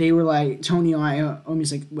time they were like, Tony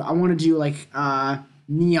Iommi's like, I want to do like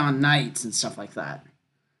Neon Nights and stuff like that,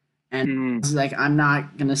 and he's like, I'm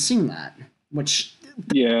not gonna sing that, which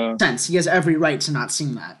makes sense. He has every right to not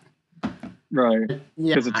sing that. Right.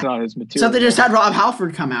 Yeah. Because it's not his material. So they just had Rob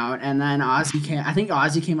Halford come out, and then Ozzy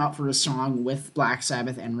came out for a song with Black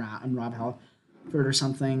Sabbath and Rob Halford or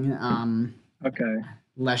something. Okay.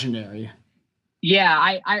 Legendary. Yeah,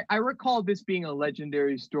 I recall this being a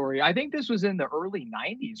legendary story. I think this was in the early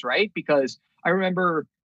 90s, right? Because I remember,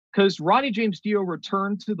 Ronnie James Dio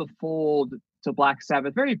returned to the fold to Black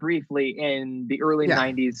Sabbath very briefly in the early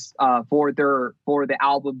 90s for the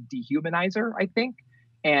album Dehumanizer, I think.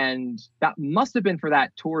 And that must have been for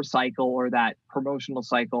that tour cycle or that promotional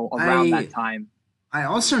cycle around that time. I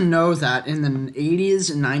also know that in the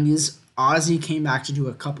 80s and 90s, Ozzy came back to do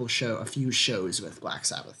a few shows with Black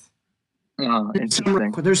Sabbath.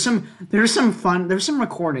 Interesting. There's some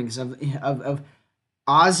recordings of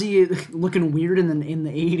Ozzy looking weird in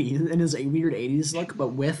the 80s, in his weird 80s look, but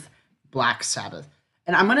with Black Sabbath.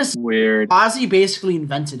 And I'm gonna say Ozzy basically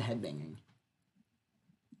invented headbanging.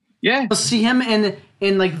 Yeah, you'll see him in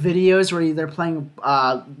like videos where they're playing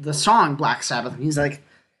the song Black Sabbath, and he's like,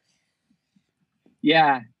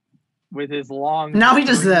 with his long. Now he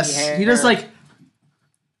does this. Hair. He just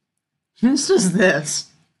does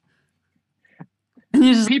this, and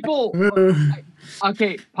you just people.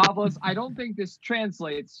 Okay, Pavlos, I don't think this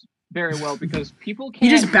translates very well because people can't he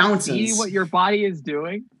just bounces. See what your body is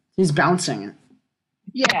doing. He's bouncing.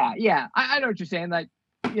 Yeah. I know what you're saying. That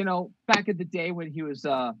back in the day when he was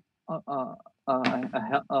a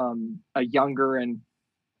younger and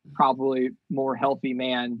probably more healthy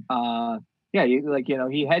man, he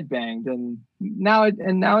headbanged, and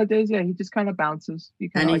nowadays, he just kind bounces. He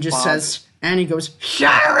just says, and he goes,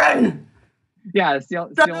 Sharon. Yeah, it's the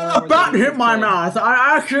only bat hit my mouth.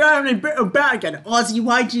 I accidentally bit a bat again. Ozzy,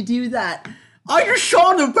 why'd you do that? I just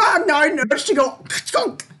saw the bat and I noticed to go.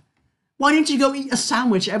 Why didn't you go eat a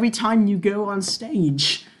sandwich every time you go on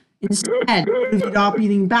stage? Instead, stop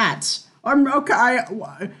eating bats. I'm okay.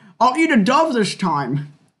 I'll eat a dove this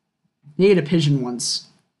time. He ate a pigeon once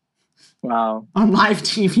Wow. on live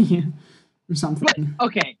TV or something. But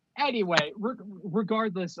okay. Anyway,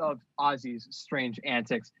 regardless of Ozzy's strange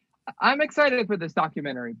antics, I'm excited for this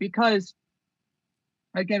documentary because,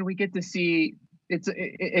 again, we get to see.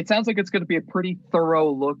 It sounds like it's going to be a pretty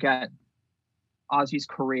thorough look at Ozzy's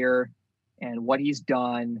career and what he's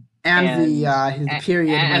done, and the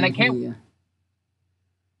period and when I can't.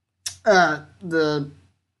 What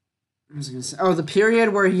was I gonna say? Oh, the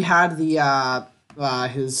period where he had his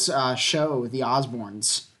show, The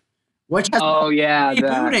Osbournes, which has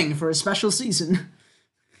rebooting for a special season.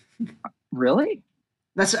 Really?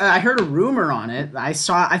 That's I heard a rumor on it. I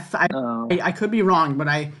could be wrong, but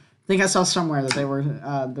I think I saw somewhere that there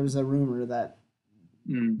was a rumor that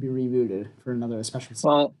be rebooted for another special season.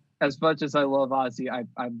 Well, as much as I love Ozzy,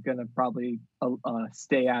 I'm gonna probably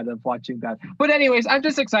stay out of watching that. But anyways, I'm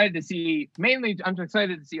just excited to see. Mainly, I'm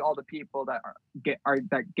excited to see all the people that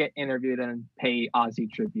get interviewed and pay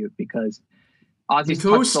Ozzy tribute because Ozzy's the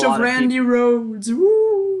ghost of Randy Rhoads.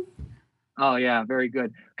 Woo! Oh yeah, very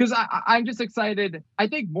good. Because I'm just excited. I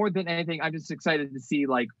think more than anything, I'm just excited to see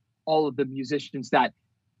like all of the musicians that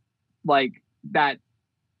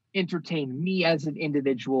entertain me as an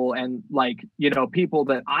individual, and like, you know, people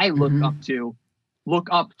that I look up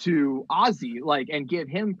to Ozzy, like, and give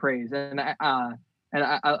him praise, and I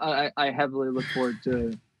heavily look forward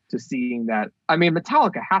to seeing that. I mean,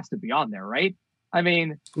 Metallica has to be on there, right? I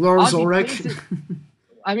mean, Lars Ulrich.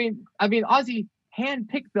 I mean, Ozzy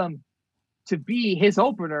handpicked them to be his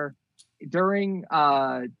opener during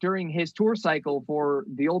his tour cycle for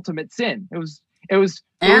The Ultimate Sin. It was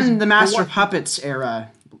the Master of Puppets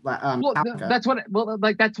era. That's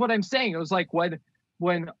what I'm saying. It was like when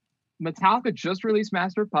Metallica just released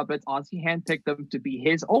Master of Puppets, Ozzy handpicked them to be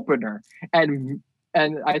his opener, and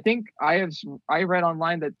I think I read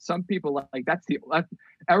online that some people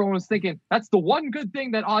everyone was thinking that's the one good thing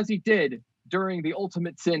that Ozzy did during the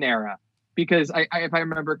Ultimate Sin era, because if I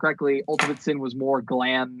remember correctly, Ultimate Sin was more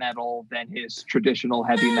glam metal than his traditional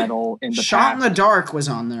heavy metal in the Shot past. in the Dark was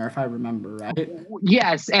on there, if I remember right.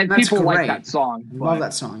 Yes, and that's people great. like that song. Love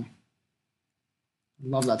that song.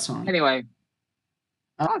 Anyway,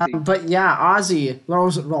 but yeah, Ozzy,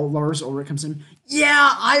 Lars Ulrich comes in.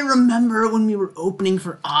 Yeah, I remember when we were opening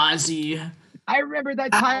for Ozzy. I remember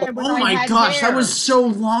that time when oh my gosh, that was so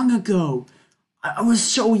long ago. I was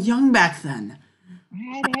so young back then. I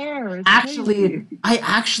had hair. I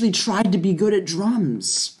actually tried to be good at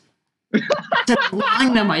drums. Just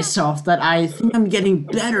lying to myself that I think I'm getting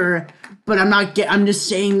better, but I'm not. I'm just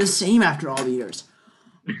saying the same after all the years.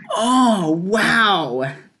 Oh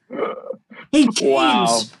wow! Hey James!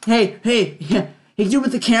 Wow. Hey, dude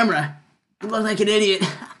with the camera. You look like an idiot.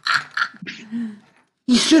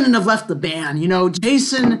 He shouldn't have left the band. You know,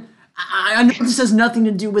 Jason. I know this has nothing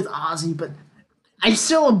to do with Ozzy, but I'm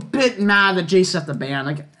still a bit mad that Jason left the band.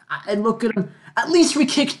 Like, I look at him. At least we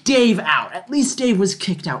kicked Dave out. At least Dave was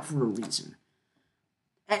kicked out for a reason.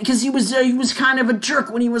 Because he was kind of a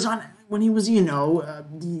jerk when he was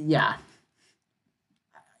yeah.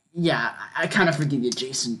 Yeah, I kind of forgive you,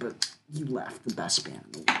 Jason, but you left the best band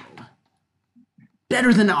in the world.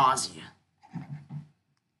 Better than Ozzy.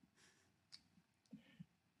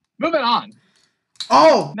 Moving on.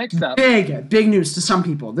 Oh, next up, big news to some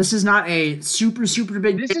people. This is not a super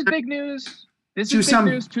big. This is big news. This is big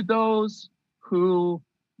news to those who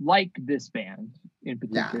like this band in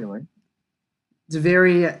particular.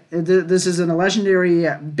 Yeah. This is a legendary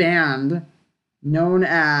band known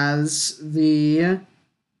as the.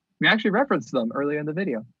 We actually referenced them earlier in the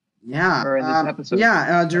video. Yeah. Or in this episode.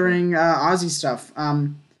 Yeah, during Ozzy stuff.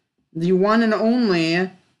 The one and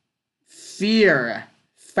only Fear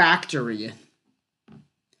Factory.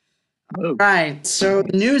 Oh. Right, so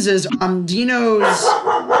the news is Dino's.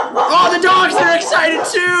 Oh, the dogs are excited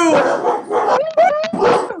too!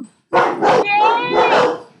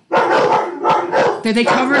 Did they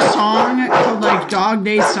cover a song called like Dog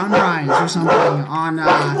Day Sunrise or something on their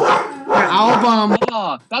album?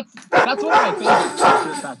 Oh, that's one of my favorites.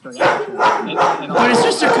 Factory, actually. But it's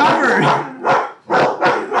just a cover.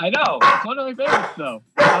 I know. It's one of my favorites, though.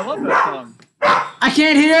 I love that song. I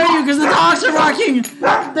can't hear you because the dogs are barking.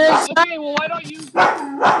 Okay, well, why don't you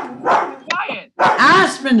quiet?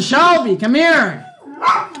 Aspen, Shelby, come here.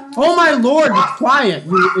 Oh my lord, be quiet,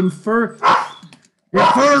 you infernal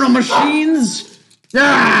machines.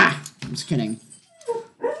 Ah! I'm just kidding.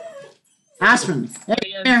 Aspen,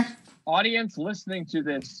 hey, Audience listening to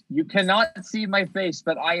this, you cannot see my face,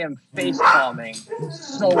 but I am face palming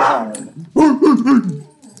so hard.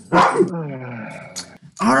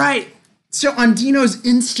 All right. So on Dino's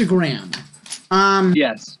Instagram,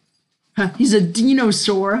 Yes. he's a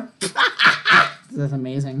dinosaur. That's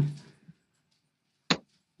amazing.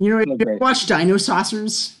 You know, So you ever great. watch Dino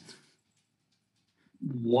Saucers?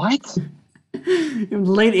 What? In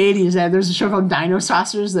the late 80s, there's a show called Dino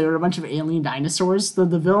Saucers. They were a bunch of alien dinosaurs. The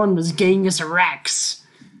villain was Genghis Rex.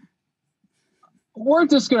 We're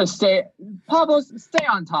just gonna stay, Pablo. Stay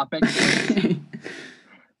on topic.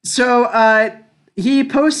 So he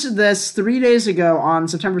posted this 3 days ago on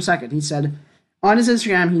September 2nd. He said on his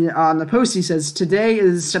Instagram, on the post, he says, "Today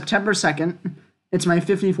is September 2nd. It's my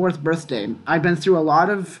 54th birthday. I've been through a lot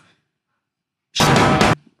of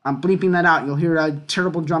I'm bleeping that out. You'll hear a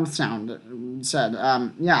terrible drum sound." It said,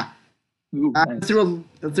 yeah. Ooh, nice. Through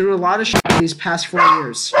a lot of shit these past 4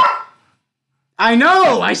 years. I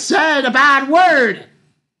know! I said a bad word!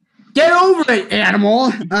 Get over it,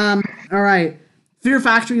 animal! Alright. Fear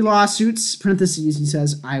Factory lawsuits, parentheses, he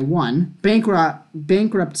says, I won.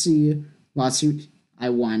 Bankruptcy lawsuit, I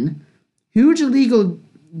won. Huge illegal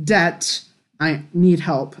debt, I need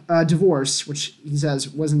help. Divorce, which he says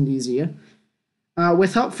wasn't easy.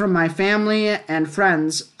 With help from my family and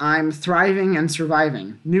friends, I'm thriving and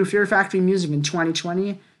surviving. New Fear Factory music in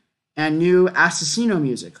 2020, and new Assassino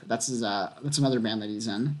music. That's another band that he's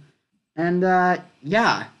in. And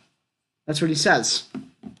yeah, that's what he says.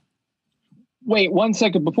 Wait 1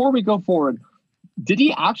 second before we go forward. Did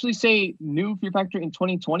he actually say new Fear Factory in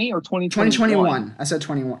 2020 or 2021? 2021. I said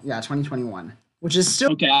 21. Yeah, 2021, which is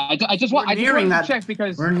still Okay. I just wanted to check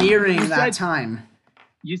because we're nearing you that said- time.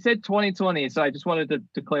 You said 2020, so I just wanted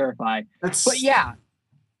to clarify. That's But yeah,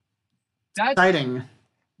 that's exciting.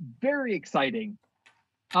 very exciting.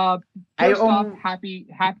 I First off, happy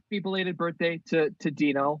belated birthday to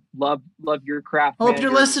Dino. Love your craft. Hope man.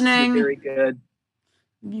 you're listening. You're very good.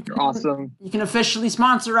 You You're awesome. You can officially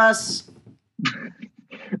sponsor us.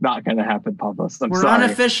 Not gonna happen, Pablos. I'm We're sorry.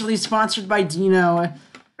 unofficially sponsored by Dino.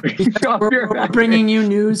 Fear We're Factory. bringing you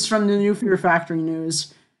news from the new Fear Factory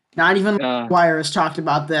news. Not even Loudwire has talked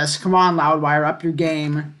about this. Come on, Loudwire, up your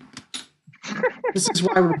game. This is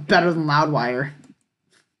why we're better than Loudwire.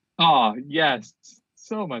 Oh, yes.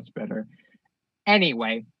 So much better.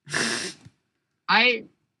 Anyway, I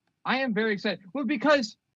am very excited. Well,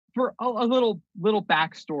 because for a little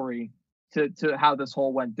backstory to how this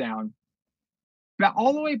whole went down.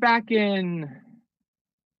 All the way back in,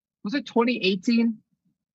 was it 2018?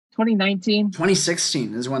 2019?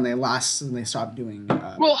 2016 is when they stopped doing.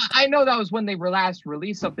 Well, I know that was when they last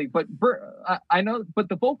released something, but I know, but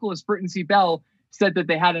the vocalist Burton C. Bell said that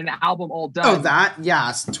they had an album all done. Oh, that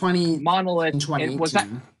yes, 20 Monolith. 2018. Was that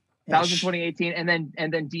was in 2018, and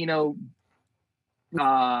then Dino.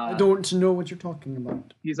 I don't know what you're talking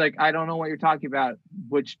about. He's like, I don't know what you're talking about,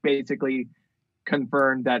 which basically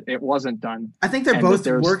confirmed that it wasn't done. I think they're and both that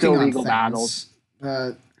there's working still on legal things. battles.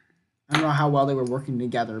 I don't know how well they were working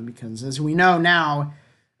together because, as we know now,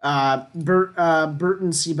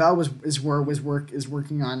 Burton C. Bell is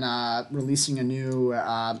working on releasing a new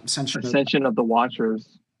Ascension of the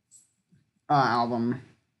Watchers album.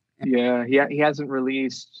 Yeah, he hasn't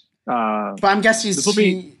released. But I'm guessing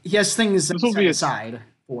he has things set will be aside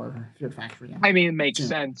for Fear Factory. I mean, it makes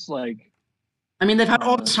sense. Like, I mean, they've had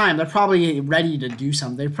all this time. They're probably ready to do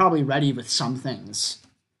something. They're probably ready with some things.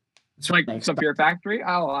 It's like some Fear Factory.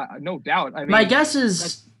 Oh, no doubt. I mean, my guess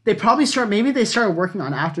is they probably started working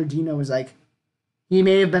on after Dino was like, he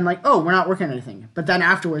may have been like, oh, we're not working on anything. But then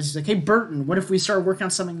afterwards, he's like, hey, Burton, what if we start working on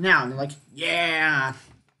something now? And they're like, yeah,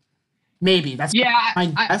 maybe. That's my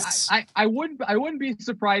guess. I wouldn't be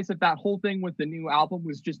surprised if that whole thing with the new album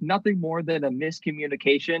was just nothing more than a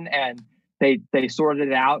miscommunication, and they sorted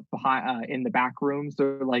it out behind in the back rooms.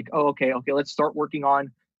 They're like, oh, okay, let's start working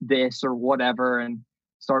on this or whatever, and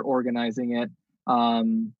start organizing it.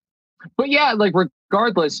 But yeah, like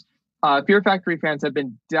regardless, Fear Factory fans have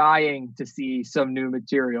been dying to see some new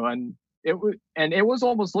material, and it was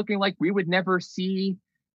almost looking like we would never see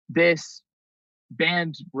this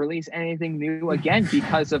band release anything new again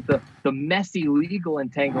because of the messy legal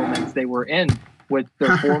entanglements they were in with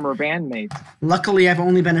their former bandmates. Luckily, I've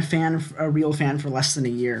only been a real fan for less than a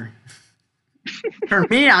year. For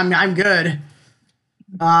me, I'm good.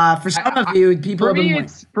 For some of you, people have been.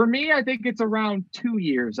 For me, I think it's around 2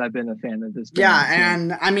 years I've been a fan of this band. Yeah,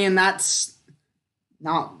 and I mean that's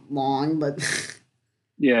not long, but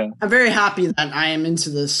yeah, I'm very happy that I am into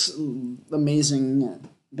this amazing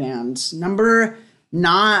band. Number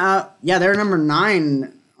 9, they're number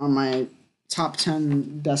 9 on my top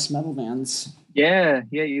 10 best metal bands. Yeah.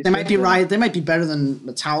 They might be right. They might be better than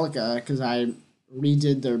Metallica because I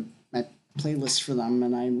redid playlist for them,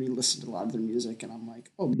 and I re-listened to a lot of their music, and I'm like,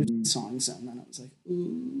 oh, music songs, and then I was like,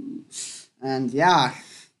 ooh, and yeah,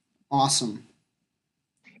 awesome.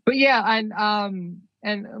 But yeah,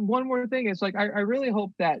 and one more thing is like I really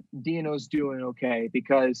hope that Dino's doing okay,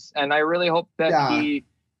 because, and I really hope that Yeah.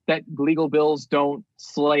 that legal bills don't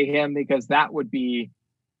slay him, because that would be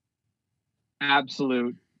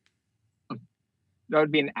absolute that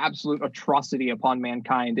would be an absolute atrocity upon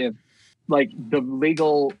mankind if like the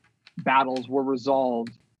legal battles were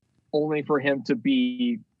resolved only for him to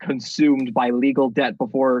be consumed by legal debt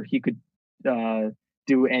before he could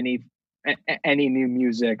do any new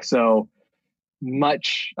music. So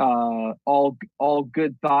much all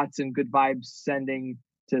good thoughts and good vibes sending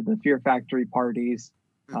to the Fear Factory parties.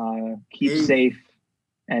 Keep safe,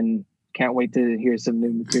 and can't wait to hear some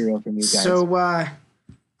new material from you guys. So I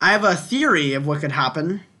have a theory of what could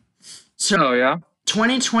happen. So yeah,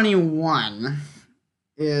 2021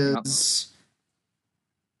 is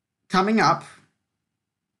coming up.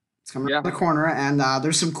 It's coming around the corner, and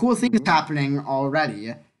there's some cool things happening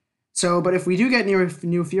already. So, but if we do get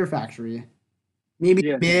new Fear Factory, maybe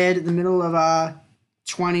the middle of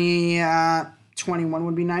 2021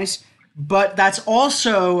 would be nice. But that's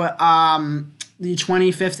also the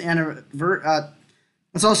 25th anniversary.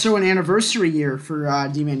 It's also an anniversary year for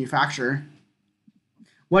Demanufacture.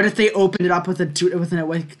 What if they opened it up with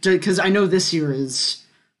because I know this year is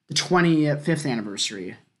the 25th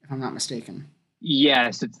anniversary, if I'm not mistaken.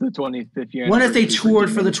 Yes, it's the 25th year. What if they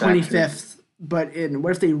toured for the 25th, what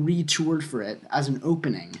if they retoured for it as an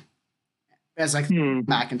opening, as like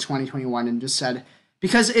back in 2021, and just said,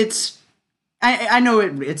 because it's, I know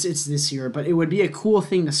it's this year, but it would be a cool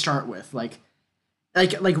thing to start with, like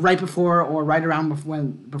right before or right around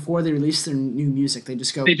before they release their new music, they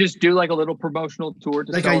just do like a little promotional tour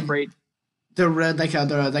to celebrate the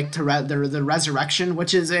Resurrection,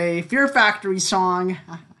 which is a Fear Factory song.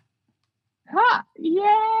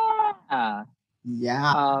 Yeah.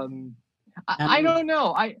 Yeah. I don't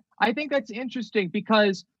know. I think that's interesting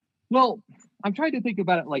because, well, I'm trying to think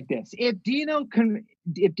about it like this. If Dino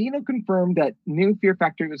confirmed that new Fear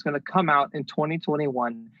Factory was going to come out in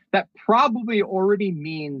 2021, that probably already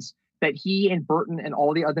means that he and Burton and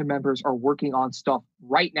all the other members are working on stuff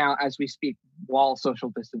right now as we speak while social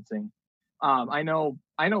distancing. I know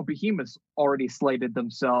Behemoth's already slated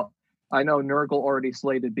themselves. I know Nurgle already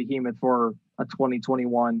slated Behemoth for a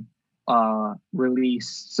 2021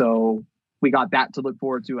 release. So we got that to look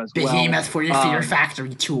forward to as well. Behemoth for your Fear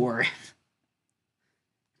Factory tour.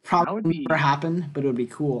 Probably would never happen, but it would be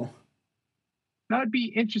cool. That would be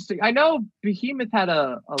interesting. I know Behemoth had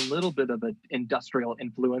a little bit of an industrial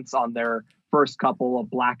influence on their first couple of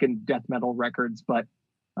black and death metal records, but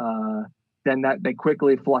then that they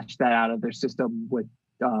quickly flushed that out of their system with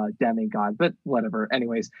Demigod, but whatever.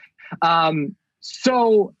 Anyways,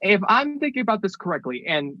 so if I'm thinking about this correctly,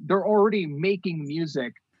 and they're already making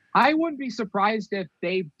music, I wouldn't be surprised if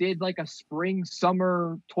they did like a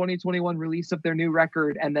spring-summer 2021 release of their new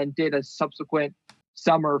record and then did a subsequent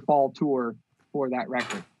summer-fall tour for that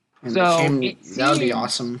record. And that would be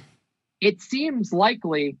awesome. It seems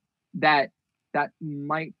likely that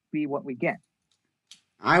might be what we get.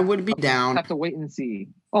 I would be down. Have to wait and see.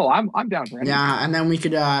 Oh, I'm down for anything. Yeah, and then we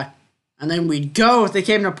could we'd go if they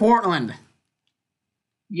came to Portland.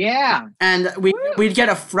 Yeah. And we'd get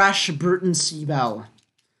a fresh Burton Seabell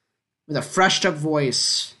with a freshed up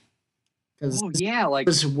voice. Because like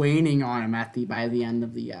was waning on him by the end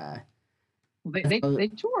of the they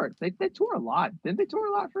toured. They tour a lot. Didn't they tour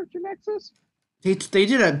a lot for Genexus?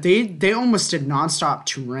 They almost did nonstop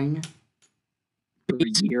touring. For a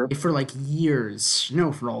year. For like years.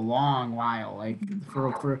 No, for a long while. Like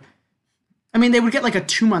for I mean, they would get like a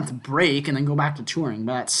 2-month break and then go back to touring,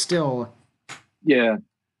 but that's still. Yeah.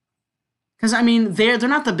 Because I mean, they're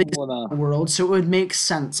not the biggest in the world, so it would make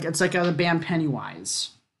sense. It's like the band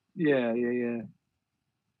Pennywise. Yeah.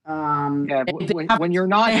 When you're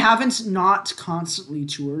not, they haven't not constantly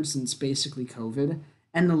toured since basically COVID,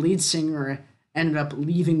 and the lead singer ended up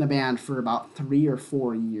leaving the band for about 3 or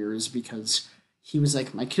 4 years because he was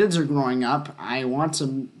like, my kids are growing up, I want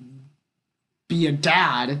to be a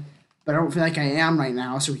dad, but I don't feel like I am right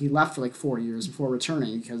now, so he left for like 4 years before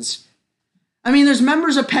returning. Because I mean, there's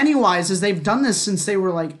members of Pennywise as they've done this since they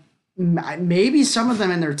were like, maybe some of them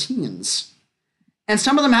in their teens. And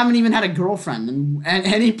some of them haven't even had a girlfriend at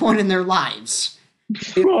any point in their lives.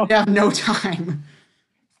 They have no time.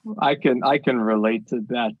 I can relate to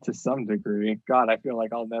that to some degree. God, I feel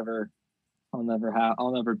like I'll never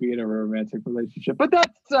be in a romantic relationship. But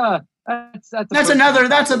that's a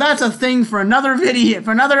thing for another video,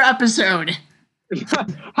 for another episode.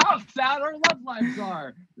 How sad our love lives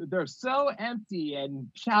are. They're so empty and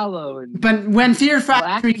shallow and But when Fear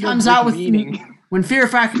Factory lacking comes of out with meaning. when Fear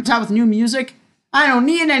Factory comes out with new music, I don't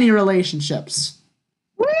need any relationships.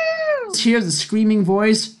 Woo! Here's the screaming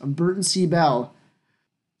voice of Burton C. Bell.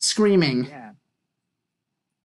 Screaming. Yeah.